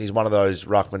 He's one of those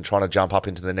ruckmen trying to jump up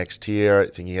into the next tier. I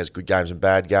think he has good games and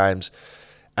bad games.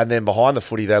 And then behind the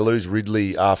footy, they lose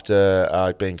Ridley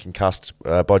after being concussed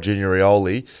by Junior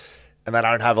Rioli. and they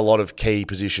don't have a lot of key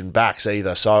position backs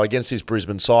either. So against this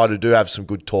Brisbane side, who do have some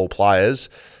good tall players,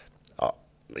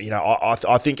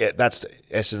 I think that's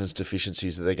Essendon's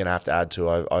deficiencies that they're going to have to add to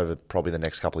over probably the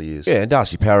next couple of years. Yeah, and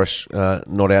Darcy Parish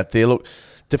not out there. Look,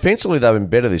 defensively they've been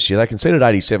better this year. They conceded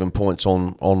 87 points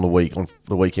on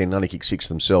the weekend, only kicked 6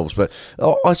 themselves. But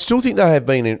I still think they have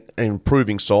been an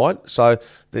improving side. So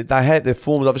they had their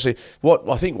form. Obviously, what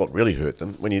really hurt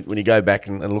them when you go back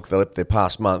and look at their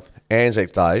past month,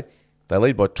 Anzac Day, they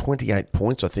lead by 28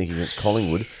 points, I think, against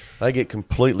Collingwood. They get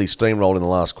completely steamrolled in the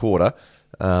last quarter.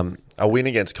 A win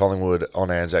against Collingwood on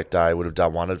Anzac Day would have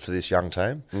done wonders for this young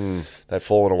team. They've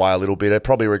fallen away a little bit. They're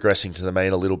probably regressing to the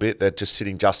mean a little bit. They're just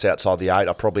sitting just outside the 8.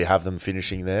 I probably have them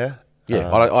finishing there.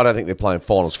 Yeah, I don't think they're playing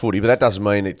finals footy, but that doesn't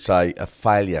mean it's a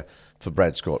failure for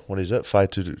Brad Scott. What is it?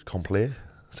 Fait accompli?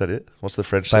 Is that it? What's the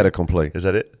French? Fait accompli. Is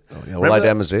that it? Oh, yeah, well,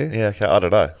 there. Yeah, okay, I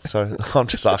don't know. So I'm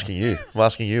just asking you. I'm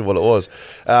asking you what it was.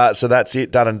 So that's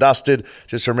it, done and dusted.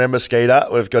 Just remember, Skeeter,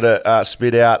 we've got to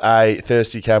spit out a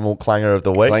Thirsty Camel Clanger of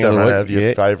the Week. Don't run out of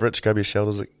your favourites. Grab your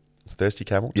shelters at Thirsty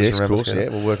Camel. Just remember, of course. Skeeter. Yeah,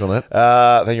 we'll work on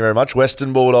that. Thank you very much.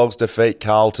 Western Bulldogs defeat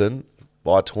Carlton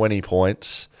by 20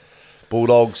 points.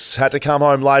 Bulldogs had to come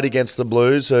home late against the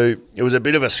Blues, who it was a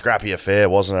bit of a scrappy affair,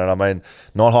 wasn't it? I mean,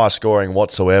 not high scoring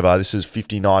whatsoever. This is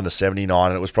 59 to 79,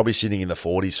 and it was probably sitting in the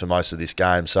 40s for most of this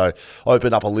game. So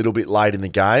opened up a little bit late in the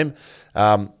game.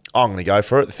 I'm going to go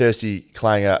for it. The Thirsty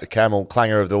Camel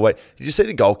Clanger of the Week. Did you see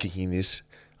the goal kicking in this?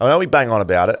 I know we bang on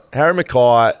about it. Harry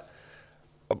Mackay.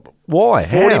 Why?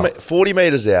 40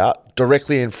 metres out,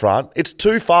 directly in front. It's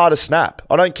too far to snap.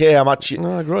 I don't care how much...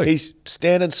 No, I agree. He's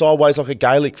standing sideways like a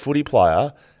Gaelic footy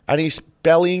player, and he's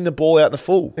bellying the ball out in the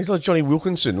full. He's like Johnny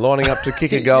Wilkinson lining up to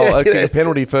kick a goal, kick a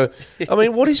penalty for... I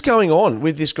mean, what is going on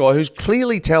with this guy who's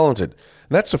clearly talented?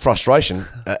 And that's the frustration.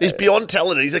 He's beyond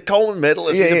talented. He's a Coleman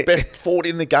medalist. He's the best forward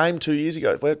in the game 2 years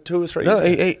ago. 2 or 3 years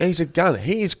ago. He's a gun.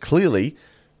 He is clearly...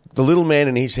 The little man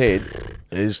in his head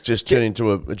is just turned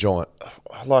into a giant.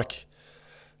 Like,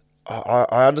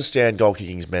 I understand goal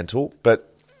kicking is mental,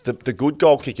 but the good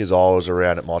goal kickers I was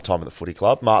around at my time at the footy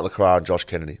club, Mark LaCroix and Josh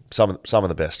Kennedy, some of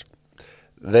the best.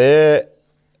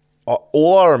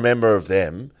 All I remember of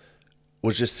them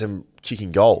was just them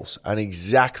kicking goals and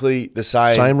exactly the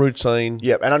same routine.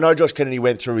 Yeah, and I know Josh Kennedy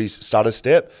went through his stutter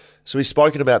step, so he's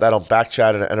spoken about that on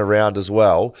Backchat and around as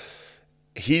well.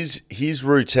 His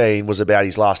routine was about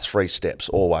his last 3 steps,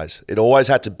 always. It always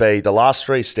had to be the last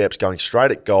 3 steps going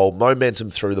straight at goal,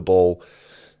 momentum through the ball,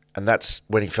 and that's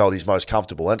when he felt he's most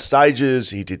comfortable. At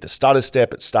stages, he did the stutter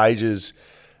step at stages.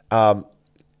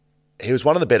 He was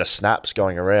one of the better snaps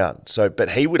going around.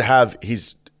 But he would have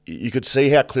you could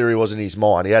see how clear he was in his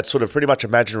mind. He had sort of pretty much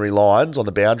imaginary lines on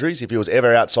the boundaries. If he was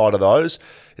ever outside of those,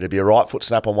 it'd be a right foot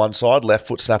snap on one side, left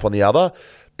foot snap on the other.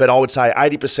 But I would say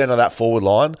 80% of that forward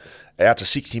line, out to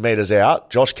 60 metres out,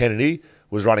 Josh Kennedy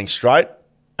was running straight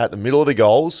at the middle of the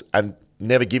goals and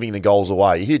never giving the goals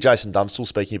away. You hear Jason Dunstall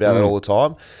speaking about it all the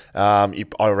time.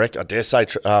 I dare say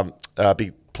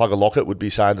Big Plugger Lockett would be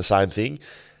saying the same thing.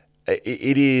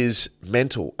 It is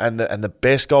mental. And the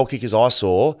best goal kickers I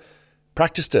saw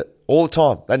practiced it all the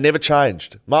time. They never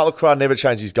changed. Mark LaCroix never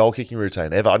changed his goal kicking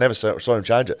routine, ever. I never saw him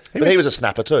change it. But he was a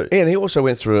snapper too. And he also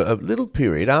went through a little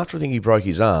period after I think he broke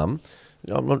his arm.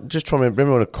 I'm just trying to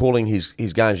remember when calling his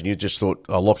games and you just thought,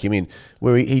 I'll lock him in,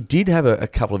 where he did have a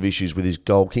couple of issues with his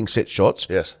goal kicking set shots.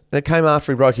 Yes. And it came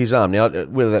after he broke his arm. Now,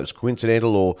 whether that was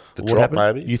coincidental or the what drop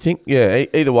happened, maybe? you think? Yeah,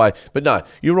 either way. But no,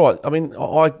 you're right. I mean,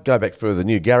 I go back further than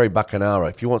you. Gary Buccanaro,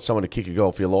 if you want someone to kick a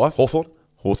goal for your life.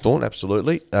 Hawthorn,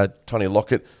 absolutely. Tony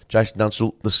Lockett, Jason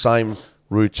Dunstall, the same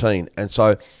routine. And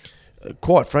so,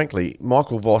 quite frankly,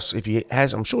 Michael Voss, if he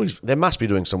has, I'm sure they must be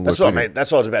doing some work. That's what I mean.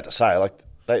 That's what I was about to say. Like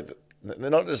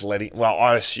they're not just letting. Well,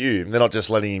 I assume they're not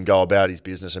just letting him go about his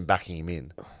business and backing him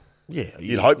in. Yeah,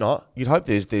 you'd hope not. You'd hope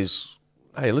there's.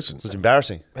 Hey, listen, it's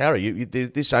embarrassing, Harry.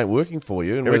 This ain't working for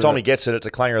you. And every time he gets it, it's a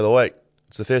clanger of the week.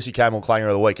 It's the Thirsty Camel Clanger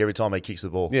of the Week every time he kicks the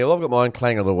ball. Yeah, well, I've got my own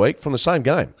Clanger of the Week from the same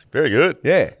game. Very good.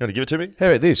 Yeah, you want to give it to me? How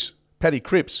about this? Paddy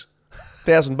Cripps,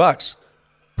 $1,000,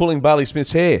 pulling Bailey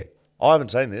Smith's hair. I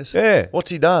haven't seen this. Yeah.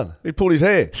 What's he done? He pulled his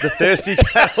hair. The Thirsty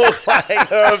Camel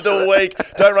Clanger of the Week.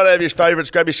 Don't run out of your favourites.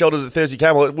 Grab your shoulders at Thirsty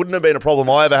Camel. It wouldn't have been a problem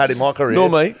I ever had in my career. Nor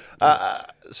me.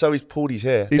 So he's pulled his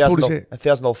hair. He's pulled his hair.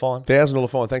 $1,000 fine. $1,000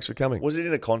 fine. Thanks for coming. Was it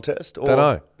in a contest? Or? Don't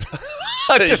know.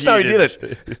 I just know he did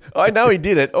it. I know he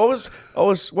did it. I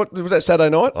was. What was that Saturday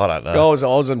night? I don't know.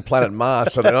 I was on Planet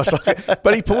Mars Saturday night.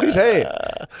 But he pulled his hair.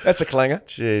 That's a clanger.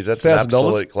 Jeez, that's an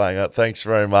absolute clanger. Thanks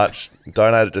very much.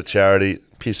 Donate it to charity.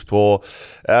 piss poor.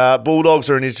 Bulldogs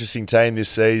are an interesting team this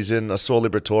season. I saw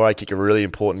Liberatore kick a really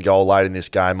important goal late in this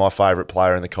game, my favourite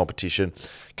player in the competition.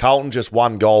 Carlton just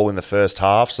 1 goal in the first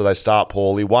half, so they start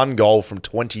poorly. 1 goal from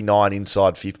 29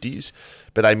 inside 50s,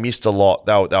 but they missed a lot.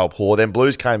 They were poor. Then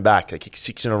Blues came back. They kicked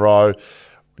 6 in a row,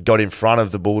 got in front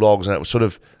of the Bulldogs, and it was sort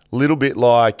of a little bit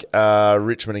like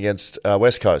Richmond against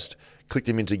West Coast. Clicked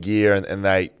them into gear, and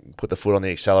they put the foot on the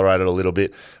accelerator a little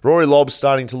bit. Rory Lobb's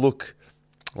starting to look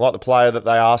like the player that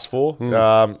they asked for,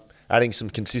 adding some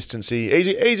consistency.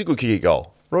 He's a good kick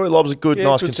goal. Rory Lobb's a good,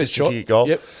 nice, consistent kick goal.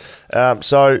 Yep.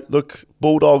 So, look,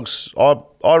 Bulldogs,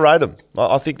 I rate them.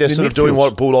 I think they're sort of doing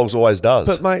what Bulldogs always does.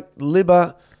 But, mate,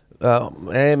 Libba, our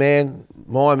man,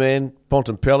 my man,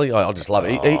 Bontempelli, I just love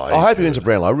it. I hope he wins a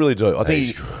Brownlow. I really do. I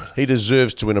think he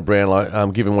deserves to win a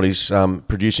Brownlow, given what he's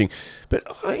producing. But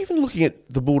even looking at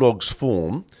the Bulldogs'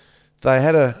 form, they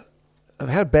had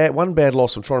one bad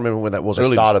loss. I'm trying to remember when that was. They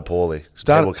started poorly.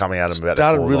 People coming at them about their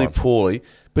started really poorly.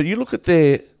 But you look at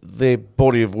their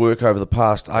body of work over the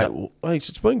past 8 weeks,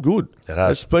 it's been good. It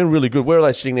has. It's been really good. Where are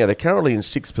they sitting now? They're currently in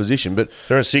 6th position, but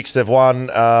they're in 6th.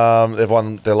 They've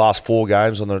won their last 4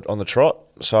 games on the trot,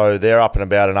 so they're up and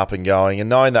about and up and going. And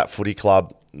knowing that footy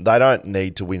club, they don't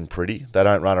need to win pretty. They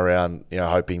don't run around,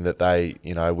 hoping that they,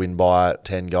 win by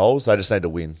 10 goals. They just need to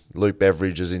win. Luke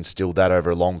Beveridge has instilled that over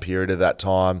a long period of that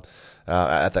time.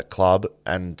 At that club,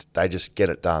 and they just get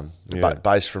it done.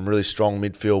 Based from really strong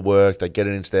midfield work, they get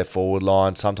it into their forward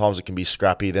line. Sometimes it can be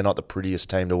scrappy. They're not the prettiest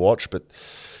team to watch, but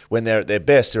when they're at their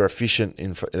best, they're efficient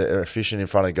in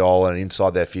front of goal and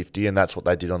inside their 50, and that's what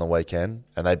they did on the weekend.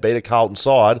 And they beat a Carlton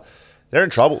side. They're in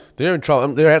trouble. They're in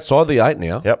trouble. They're outside the 8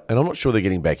 now. Yep. And I'm not sure they're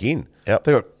getting back in. Yep.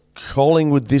 They've got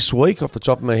Collingwood this week off the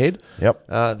top of my head. Yep.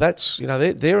 That's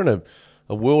they're in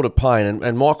a world of pain.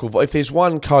 And Michael, if there's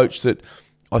one coach that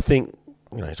I think,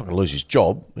 he's not going to lose his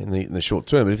job in the short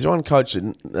term, but if there's one coach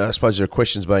that I suppose there are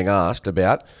questions being asked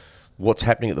about what's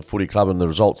happening at the footy club and the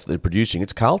results that they're producing,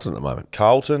 it's Carlton at the moment.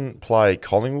 Carlton play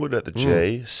Collingwood at the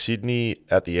G, Sydney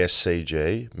at the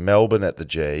SCG, Melbourne at the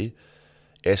G,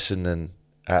 Essendon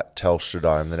at Telstra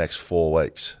Dome the next 4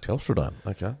 weeks. Telstra Dome,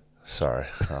 okay. Sorry.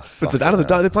 But the end of the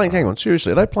day, they're playing, hang on,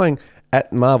 seriously, are they playing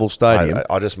at Marvel Stadium?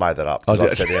 I just made that up because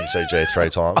I've said the MCG 3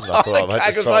 times. And I thought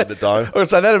I'd just throw the Dome. I would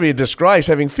say that would be a disgrace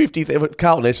having 50.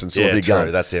 Carlton Essendon's still a big game.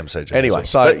 That's the MCG. Anyway,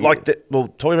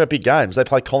 talking about big games, they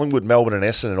play Collingwood, Melbourne, and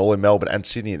Essendon, all in Melbourne and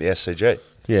Sydney at the SCG.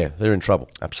 Yeah, they're in trouble.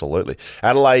 Absolutely.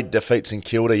 Adelaide defeats St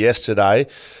Kilda yesterday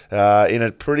in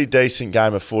a pretty decent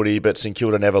game of footy, but St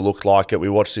Kilda never looked like it. We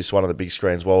watched this one on the big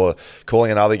screens while we're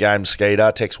calling another game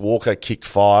Skeeter. Tex Walker kicked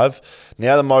 5.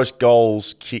 Now the most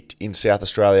goals kicked in South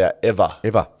Australia ever.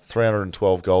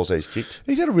 312 goals he's kicked.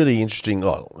 He's had a really interesting...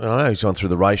 I know he's gone through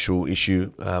the racial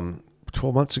issue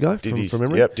 12 months ago, from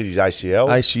memory. Yep, did his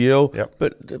ACL. Yep.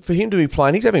 But for him to be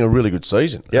playing, he's having a really good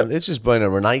season. Yep. It's just been a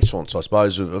renaissance, I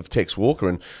suppose, of Tex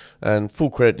Walker, and full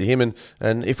credit to him.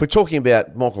 And if we're talking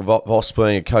about Michael Voss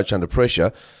being a coach under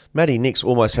pressure, Matty Nix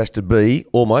almost has to be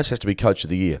coach of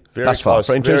the year. Very close.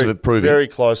 In terms of improving. Very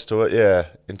close to it, yeah.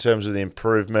 In terms of the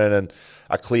improvement and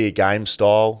a clear game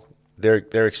style,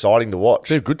 they're exciting to watch.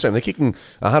 They're a good team. They're kicking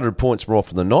 100 points more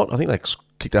often than not. I think they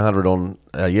kicked 100 on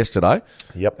yesterday.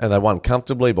 Yep. And they won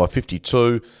comfortably by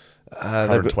 52.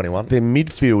 121. Their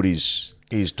midfield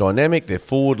is dynamic. Their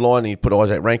forward line, you put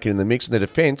Isaac Rankin in the mix, and their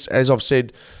defence, as I've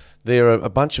said, they're a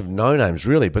bunch of no-names,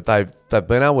 really, but they've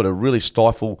been able to really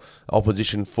stifle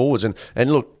opposition forwards. And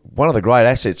look, one of the great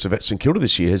assets of St Kilda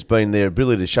this year has been their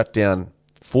ability to shut down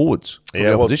forwards from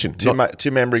the opposition. Tim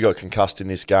Embry got concussed in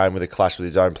this game with a clash with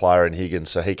his own player in Higgins,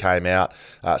 so he came out.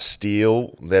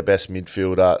 Steele, their best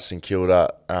midfielder, St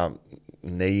Kilda,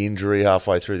 knee injury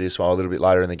halfway through this one, a little bit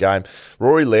later in the game.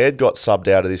 Rory Laird got subbed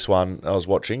out of this one I was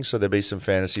watching, so there'll be some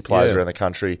fantasy players around the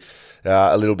country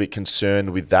a little bit concerned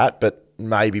with that, but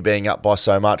maybe being up by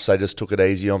so much, they just took it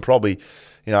easy on probably...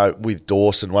 with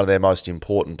Dawson, one of their most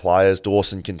important players.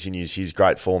 Dawson continues his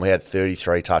great form. He had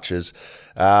 33 touches.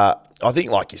 I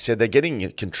think, like you said, they're getting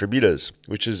contributors,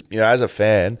 which is, as a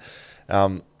fan,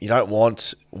 you don't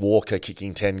want Walker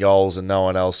kicking 10 goals and no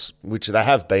one else, which they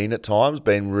have been at times,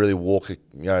 been really Walker,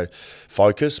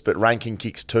 focused. But Rankin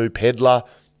kicks 2. Pedler,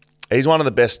 he's one of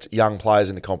the best young players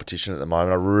in the competition at the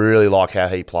moment. I really like how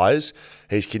he plays.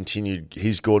 He's continued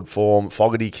his good form.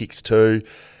 Fogarty kicks 2.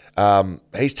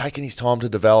 He's taken his time to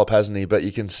develop, hasn't he? But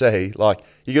you can see,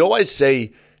 you can always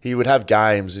see he would have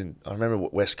games. And I remember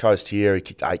West Coast here, he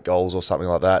kicked 8 goals or something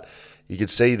like that. You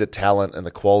could see the talent and the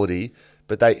quality,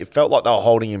 but it felt like they were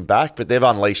holding him back, but they've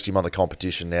unleashed him on the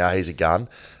competition now. He's a gun.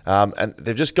 And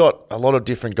they've just got a lot of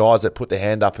different guys that put their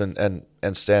hand up and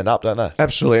stand up, don't they?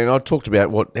 Absolutely, and I talked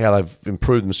about how they've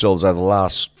improved themselves over the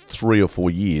last 3 or 4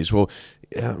 years. Well,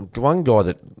 one guy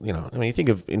that, you think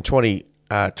of in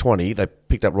 2020, they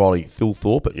picked up Riley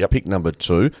Thilthorpe at pick number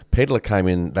 2. Pedler came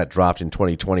in that draft in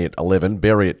 2020 at 11.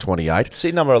 Berry at 28.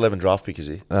 See, number 11 draft pick, is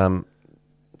he?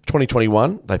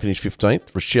 2021, they finished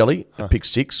 15th. Rochelle at pick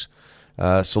 6.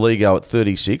 Saligo at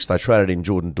 36. They traded in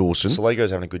Jordan Dawson.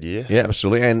 Saligo's having a good year. Yeah,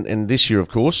 absolutely. And this year, of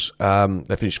course,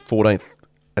 they finished 14th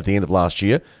at the end of last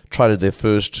year. Traded their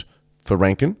first for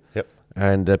Rankin. Yep.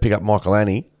 And pick up Michael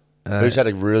Annie. Who's had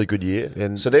a really good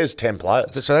year. So there's 10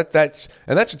 players. So that's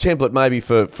a template maybe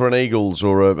for an Eagles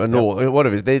or a North,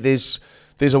 whatever. There's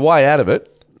a way out of it,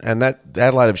 and that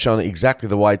Adelaide have shown exactly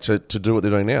the way to do what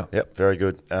they're doing now. Yep, very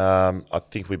good. I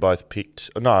think we both picked.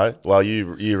 No, well, you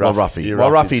Ruffy. My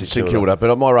Ruffy St Kilda,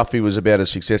 but my Ruffy was about as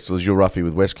successful as your Ruffy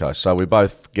with West Coast. So we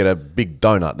both get a big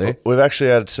donut there. We've actually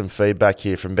had some feedback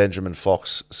here from Benjamin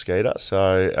Fox Skeeter.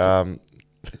 So,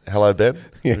 hello, Ben.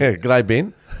 Yeah, g'day,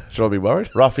 Ben. Should I be worried?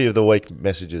 Ruffy of the Week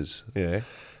messages. Yeah.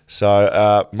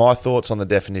 So, my thoughts on the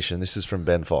definition. This is from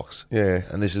Ben Fox. Yeah.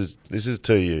 And this is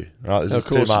to you, right? This Of is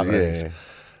course, to Mark Reeves. yeah.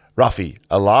 Ruffy,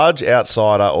 a large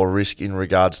outsider or risk in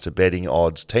regards to betting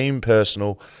odds, team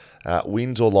personal,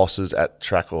 wins or losses at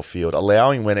track or field,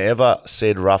 allowing whenever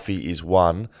said Ruffy is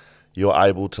won, you're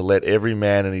able to let every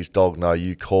man and his dog know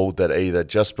you called that either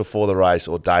just before the race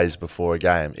or days before a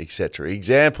game, etc.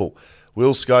 Example,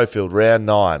 Will Schofield, round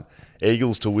 9.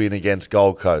 Eagles to win against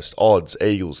Gold Coast. Odds,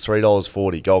 Eagles,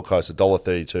 $3.40. Gold Coast,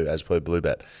 $1.32 as per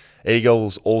Bluebet.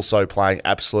 Eagles also playing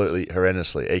absolutely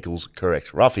horrendously. Equals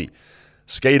correct. Ruffy,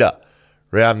 Skeeter,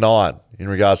 round 9 in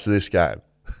regards to this game.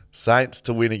 Saints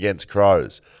to win against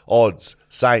Crows. Odds,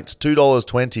 Saints,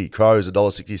 $2.20. Crows,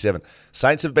 $1.67.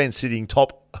 Saints have been sitting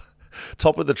top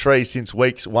of the tree since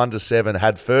weeks 1 to 7.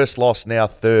 Had first loss, now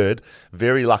third.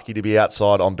 Very lucky to be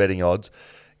outside on betting odds.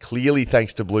 Clearly,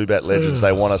 thanks to Bluebet Legends,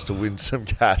 they want us to win some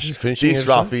cash. This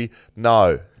Ruffy,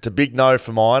 no. It's a big no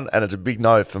for mine, and it's a big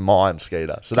no for mine,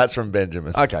 Skeeter. So that's from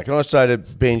Benjamin. Okay, can I say to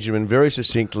Benjamin very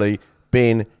succinctly,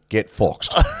 Ben, get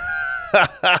foxed.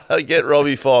 Get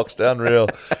Robbie Foxed, unreal.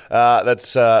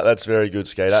 That's very good,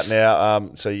 Skeeter.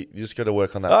 Now, so you just got to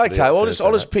work on that. Okay, I'll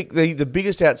just pick the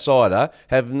biggest outsider,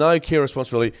 have no care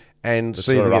responsibility, and that's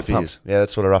see what if a they get Ruffy pumped. is. Yeah,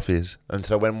 that's what a Ruffy is. And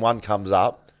so when one comes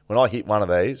up, when I hit one of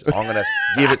these, I'm going to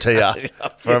give it to you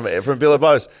from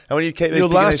Billabose. And when you keep Your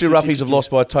last year Ruffies have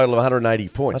lost by a total of 180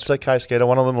 points. That's okay, Skeeter.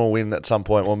 One of them will win at some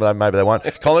point. Well, maybe they won't.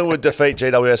 Collingwood defeat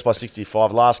GWS by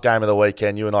 65. Last game of the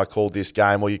weekend, you and I called this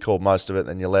game. Well, you called most of it,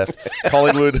 then you left.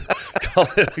 Collingwood. I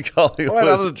had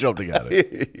another job to go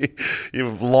to. You're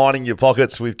lining your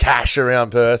pockets with cash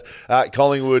around Perth.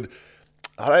 Collingwood,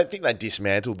 I don't think they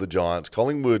dismantled the Giants.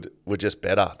 Collingwood were just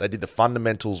better. They did the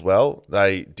fundamentals well.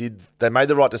 They made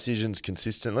the right decisions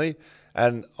consistently.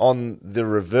 And on the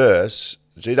reverse,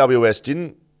 GWS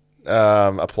didn't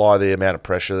apply the amount of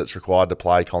pressure that's required to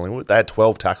play Collingwood. They had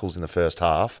 12 tackles in the first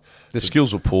half. The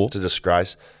skills were poor. It's a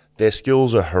disgrace. Their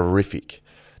skills are horrific.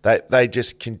 They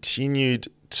just continued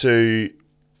to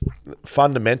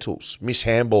fundamentals, miss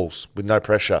handballs with no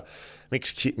pressure,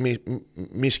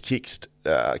 miss kicks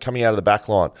coming out of the back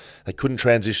line. They couldn't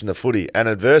transition the footy. And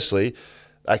adversely,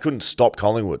 they couldn't stop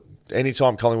Collingwood.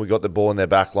 Anytime Collingwood got the ball in their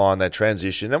back line, they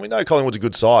transitioned. And we know Collingwood's a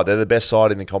good side. They're the best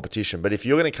side in the competition. But if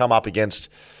you're going to come up against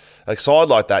a side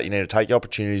like that, you need to take your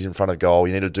opportunities in front of goal.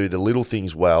 You need to do the little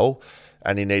things well,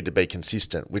 and you need to be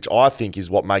consistent, which I think is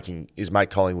what make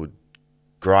Collingwood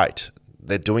great.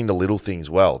 They're doing the little things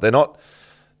well. They're not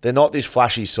this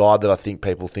flashy side that I think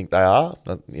people think they are.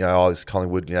 This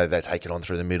Collingwood, they take it on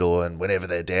through the middle, and whenever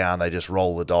they're down, they just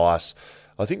roll the dice.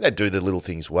 I think they do the little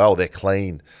things well. They're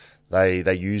clean. They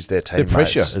use their teammates. Their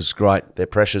pressure is great. Their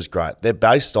pressure's great. They're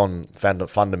based on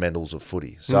fundamentals of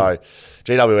footy. So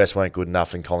GWS weren't good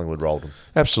enough, and Collingwood rolled them.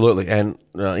 Absolutely. And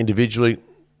individually,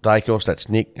 Dacos, that's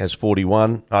Nick, has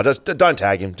 41. No, just don't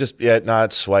tag him.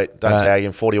 It's sweet. Don't tag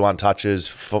him. 41 touches,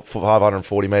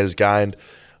 540 metres gained.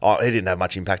 Oh, he didn't have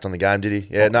much impact on the game, did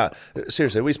he? Yeah, no.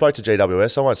 Seriously, we spoke to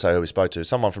GWS. I won't say who we spoke to.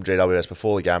 Someone from GWS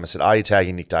before the game. I said, are you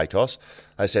tagging Nick Dacos?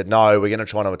 They said, no, we're going to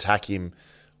try to attack him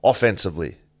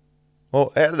offensively.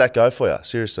 Well, how did that go for you?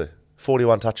 Seriously,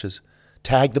 41 touches.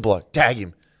 Tag the bloke. Tag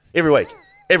him. Every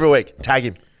week, tag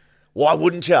him. Why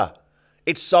wouldn't you?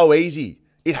 It's so easy.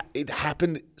 It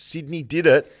happened. Sydney did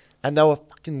it, and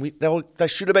they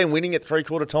should have been winning at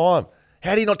 3/4 time.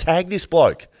 How do you not tag this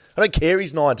bloke? I don't care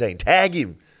he's 19. Tag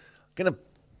him. I'm going to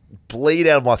bleed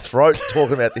out of my throat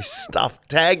talking about this stuff.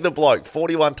 Tag the bloke,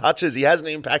 41 touches. He has an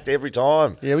impact every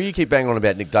time. Yeah, well, you keep banging on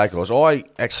about Nick Dacos. I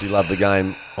actually love the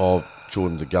game of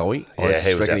Jordan De Goey. Yeah,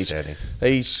 he was outstanding.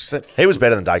 He was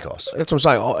better than Dacos. That's what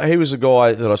I'm saying. He was a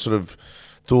guy that I sort of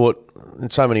thought, in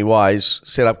so many ways,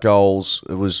 set up goals.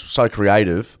 It was so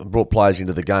creative, brought players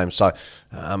into the game. So,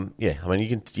 I mean,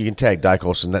 you can tag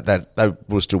Dacos, and that they would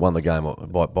have still won the game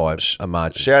by a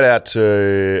margin. Shout out to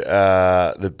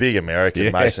the big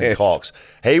American Mason Cox.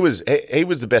 He was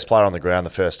the best player on the ground the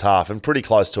first half, and pretty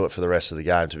close to it for the rest of the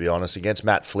game, to be honest, against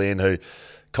Matt Flynn, who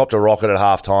copped a rocket at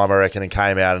half-time, I reckon, and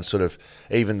came out and sort of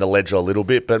evened the ledger a little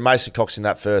bit. But Mason Cox in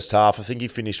that first half, I think he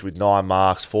finished with 9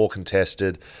 marks, 4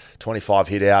 contested, 25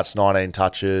 hit-outs, 19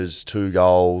 touches, 2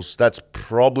 goals. That's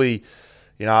probably,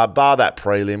 bar that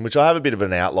prelim, which I have a bit of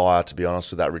an outlier, to be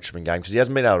honest, with that Richmond game, because he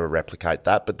hasn't been able to replicate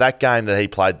that. But that game that he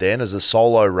played then as a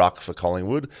solo ruck for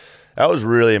Collingwood, that was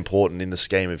really important in the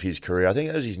scheme of his career. I think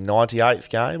that was his 98th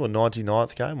game or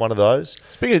 99th game, one of those.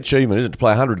 It's a big achievement, isn't it, to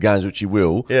play 100 games, which he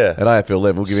will at AFL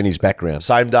level, given his background.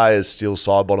 Same day as Steel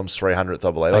Sidebottom's 300th,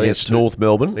 I believe. Against North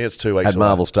Melbourne. I think it's 2 weeks at away.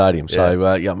 Marvel Stadium. Yeah. So,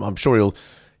 I'm sure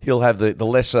he'll have the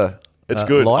lesser It's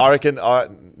good. life. I reckon,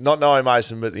 not knowing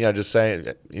Mason, but just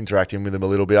interacting with him a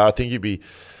little bit, I think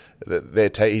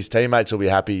his teammates will be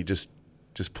happy just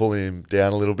pulling him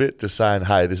down a little bit, just saying,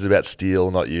 hey, this is about Steele,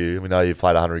 not you. We know you've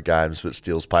played 100 games, but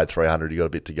Steele's played 300. You got a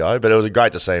bit to go. But it was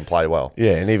great to see him play well.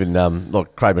 Yeah, and even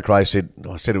Craig McRae said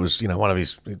it was one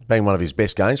of his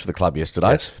best games for the club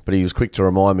yesterday. Yes. But he was quick to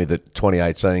remind me that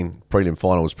 2018 prelim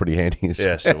final was pretty handy.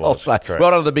 Yes, it was. I'll say. Correct.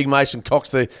 Right on to the big Mason Cox,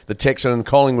 the Texan and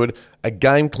Collingwood, a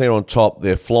game clear on top.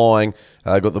 They're flying.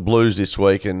 Got the Blues this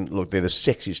week, and look, they're the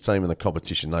sexiest team in the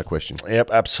competition, no question. Yep,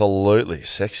 absolutely.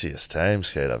 Sexiest team,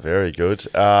 Skeeter. Very good.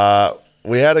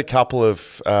 We had a couple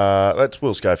of, that's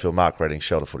Will Schofield, Mark Redding,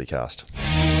 Shelter Footycast.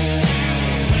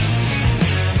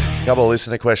 A couple of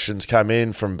listener questions come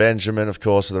in from Benjamin, of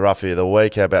course, of the Roughie of the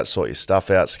Week. How about sort your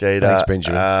stuff out, Skeeter? Thanks,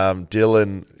 Benjamin.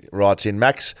 Dylan writes in,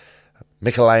 Max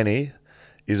Michelini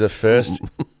is a first...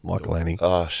 Michael Annie.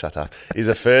 Oh, shut up. He's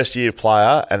a first-year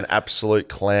player, an absolute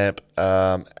clamp,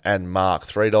 and Mark.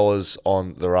 $3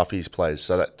 on the Roughies, please.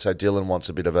 So Dylan wants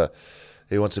a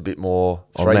bit more.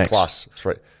 3 plus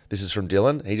 3. This is from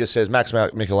Dylan. He just says Max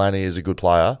Michelini is a good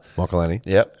player. Michael Annie.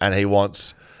 Yep, and he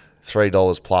wants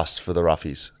 $3 plus for the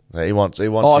Roughies. He wants.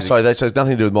 Oh, sorry. So it's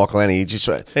nothing to do with Michael Annie. He just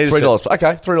 $3.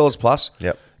 Okay, $3 plus.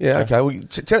 Yep. Yeah. Okay. Well,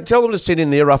 tell them to send in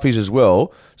their Roughies as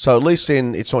well. So at least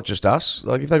then it's not just us.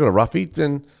 Like if they've got a Roughie,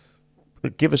 then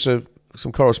give us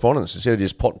some correspondence instead of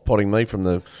just potting me from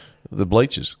the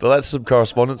bleachers. Well, that's some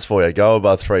correspondence for you. Go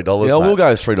above $3. Yeah, mate. We'll go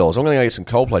with $3. I'm going to go get some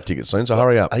Coldplay tickets soon. So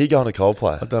hurry up. Are you going to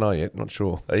Coldplay? I don't know yet. Not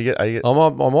sure. I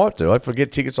might do. If I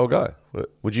get tickets, I'll go.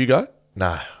 Would you go?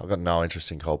 No, I've got no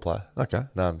interest in Coldplay. Okay.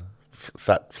 None.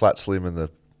 Flat Slim and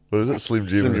what is it? Slim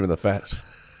Jim. Slim Jim and the Fats.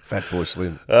 Fat Boy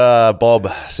Slim.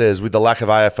 Bob says, with the lack of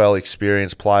AFL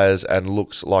experienced players and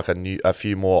looks like a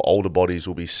few more older bodies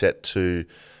will be set to...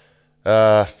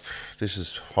 this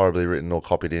is horribly written or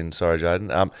copied in. Sorry,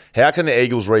 Jaden. How can the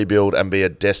Eagles rebuild and be a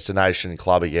destination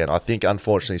club again? I think,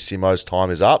 unfortunately, Simo's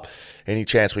time is up. Any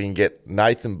chance we can get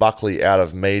Nathan Buckley out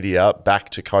of media back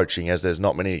to coaching, as there's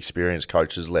not many experienced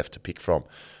coaches left to pick from?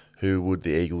 Who would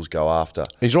the Eagles go after?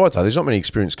 He's right, though. There's not many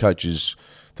experienced coaches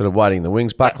that are waiting in the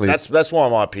wings. Buckley. That's why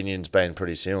my opinion's been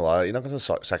pretty similar. You're not going to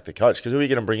sack the coach because who are you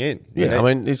going to bring in? Yeah,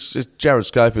 I mean, it's Jared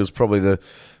Schofield's probably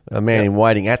a man in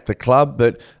waiting at the club,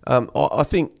 but I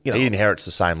think he inherits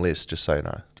the same list. Just so you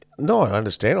know. No, I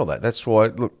understand all that. That's why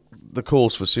the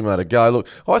calls for Simo to go. Look,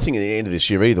 I think at the end of this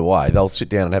year, either way, they'll sit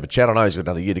down and have a chat. I know he's got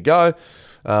another year to go.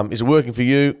 Is it working for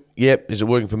you? Yep. Is it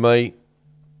working for me?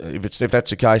 If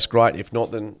that's the case, great. If not,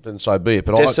 then so be it.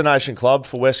 But destination club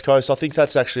for West Coast, I think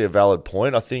that's actually a valid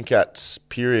point. I think at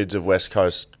periods of West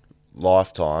Coast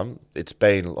lifetime, it's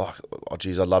been like, oh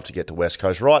geez, I'd love to get to West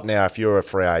Coast. Right now, if you're a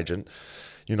free agent,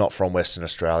 you're not from Western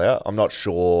Australia, I'm not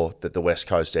sure that the West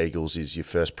Coast Eagles is your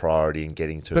first priority in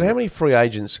getting to. But how many free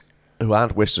agents who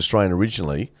aren't West Australian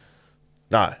originally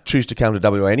choose to come to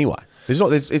WA anyway?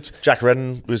 It's Jack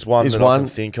Redden was one that I can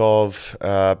think of,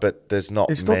 but there's not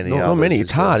many. Not many.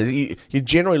 It's hard. You're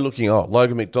generally looking at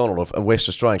Logan McDonald, a West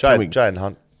Australian. Jaden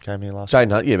Hunt came here last.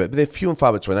 Jaden Hunt, yeah, but they're few and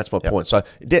far between. That's my point. So I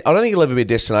don't think it'll ever be a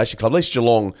destination club. At least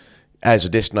Geelong, as a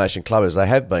destination club as they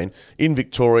have been in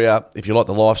Victoria, if you like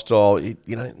the lifestyle,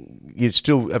 you're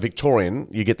still a Victorian.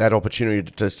 You get that opportunity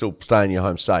to still stay in your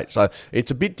home state. So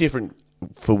it's a bit different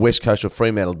for West Coast or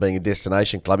Fremantle being a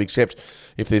destination club, except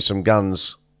if there's some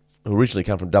guns who originally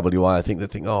come from WA, I think they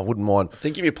think, I wouldn't mind. I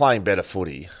think if you're playing better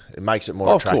footy, it makes it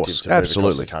more attractive to move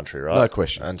across the country, right? No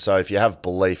question. And so if you have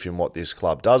belief in what this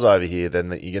club does over here,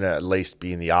 then you're going to at least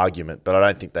be in the argument. But I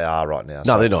don't think they are right now.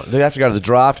 No, they're not. They have to go to the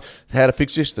draft. How to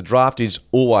fix this? The draft is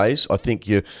always, I think,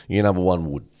 your number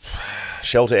one wood.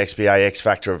 Shelter XBA X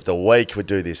Factor of the Week. We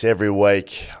do this every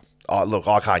week. Oh, look,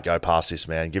 I can't go past this,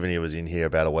 man, given he was in here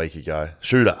about a week ago.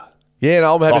 Shooter. Yeah,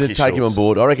 no, I'm happy to take him Schultz. on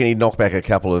board. I reckon he'd knock back a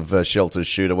couple of Shelters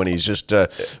Shooter when he's just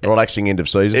relaxing end of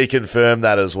season. He confirmed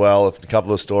that as well. A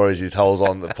couple of stories he tells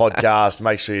on the podcast.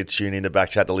 Make sure you tune in to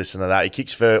Backchat to listen to that. He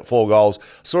kicks 4 goals.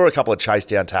 Saw a couple of chase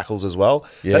down tackles as well.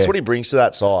 Yeah. That's what he brings to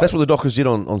that side. That's what the Dockers did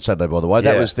on Saturday, by the way.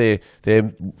 That was their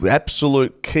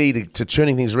absolute key to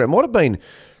turning things around. Might have been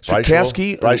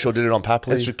Switkowski. Brayshaw did it on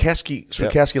Papley.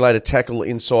 Switkowski laid a tackle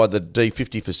inside the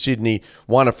D50 for Sydney,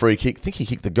 won a free kick. I think he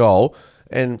kicked the goal.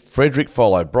 And Frederick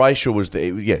followed. Brayshaw was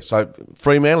there. Yeah, so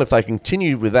Fremantle, if they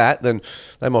continue with that, then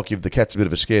they might give the Cats a bit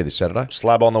of a scare this Saturday.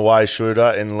 Slab on the way,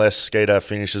 Shooter, unless Skeeter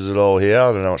finishes it all here.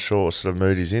 I'm not sure what sort of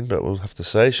mood he's in, but we'll have to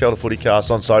see. Shelter Footycast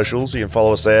on socials. You can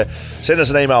follow us there. Send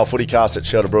us an email,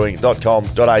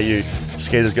 footycast@shelterbrewing.com.au.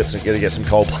 Skeeter's going to get some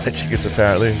Coldplay tickets,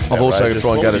 apparently. I've also got to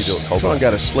try and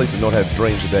go to sleep and not have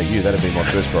dreams about you. That'd be my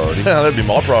first priority. That'd be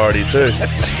my priority too. That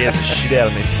scares the shit out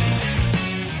of me.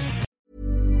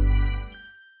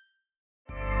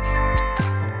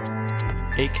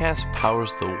 Acast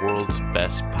powers the world's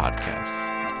best podcasts.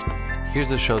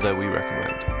 Here's a show that we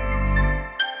recommend.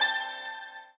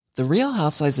 The Real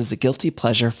Housewives is a guilty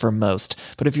pleasure for most,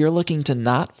 but if you're looking to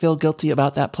not feel guilty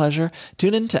about that pleasure,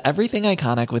 tune in to Everything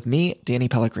Iconic with me, Danny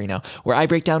Pellegrino, where I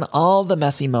break down all the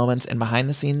messy moments and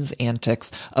behind-the-scenes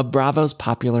antics of Bravo's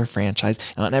popular franchise.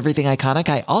 And on Everything Iconic,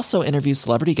 I also interview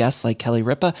celebrity guests like Kelly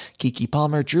Ripa, Keke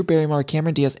Palmer, Drew Barrymore,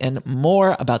 Cameron Diaz, and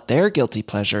more about their guilty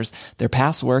pleasures, their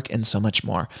past work, and so much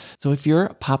more. So if you're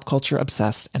pop culture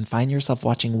obsessed and find yourself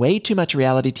watching way too much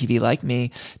reality TV like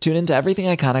me, tune into Everything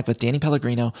Iconic with Danny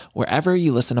Pellegrino, wherever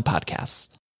you listen to podcasts.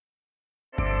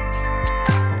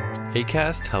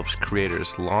 Acast helps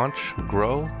creators launch,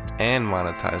 grow, and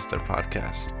monetize their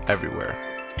podcasts everywhere.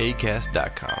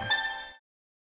 Acast.com.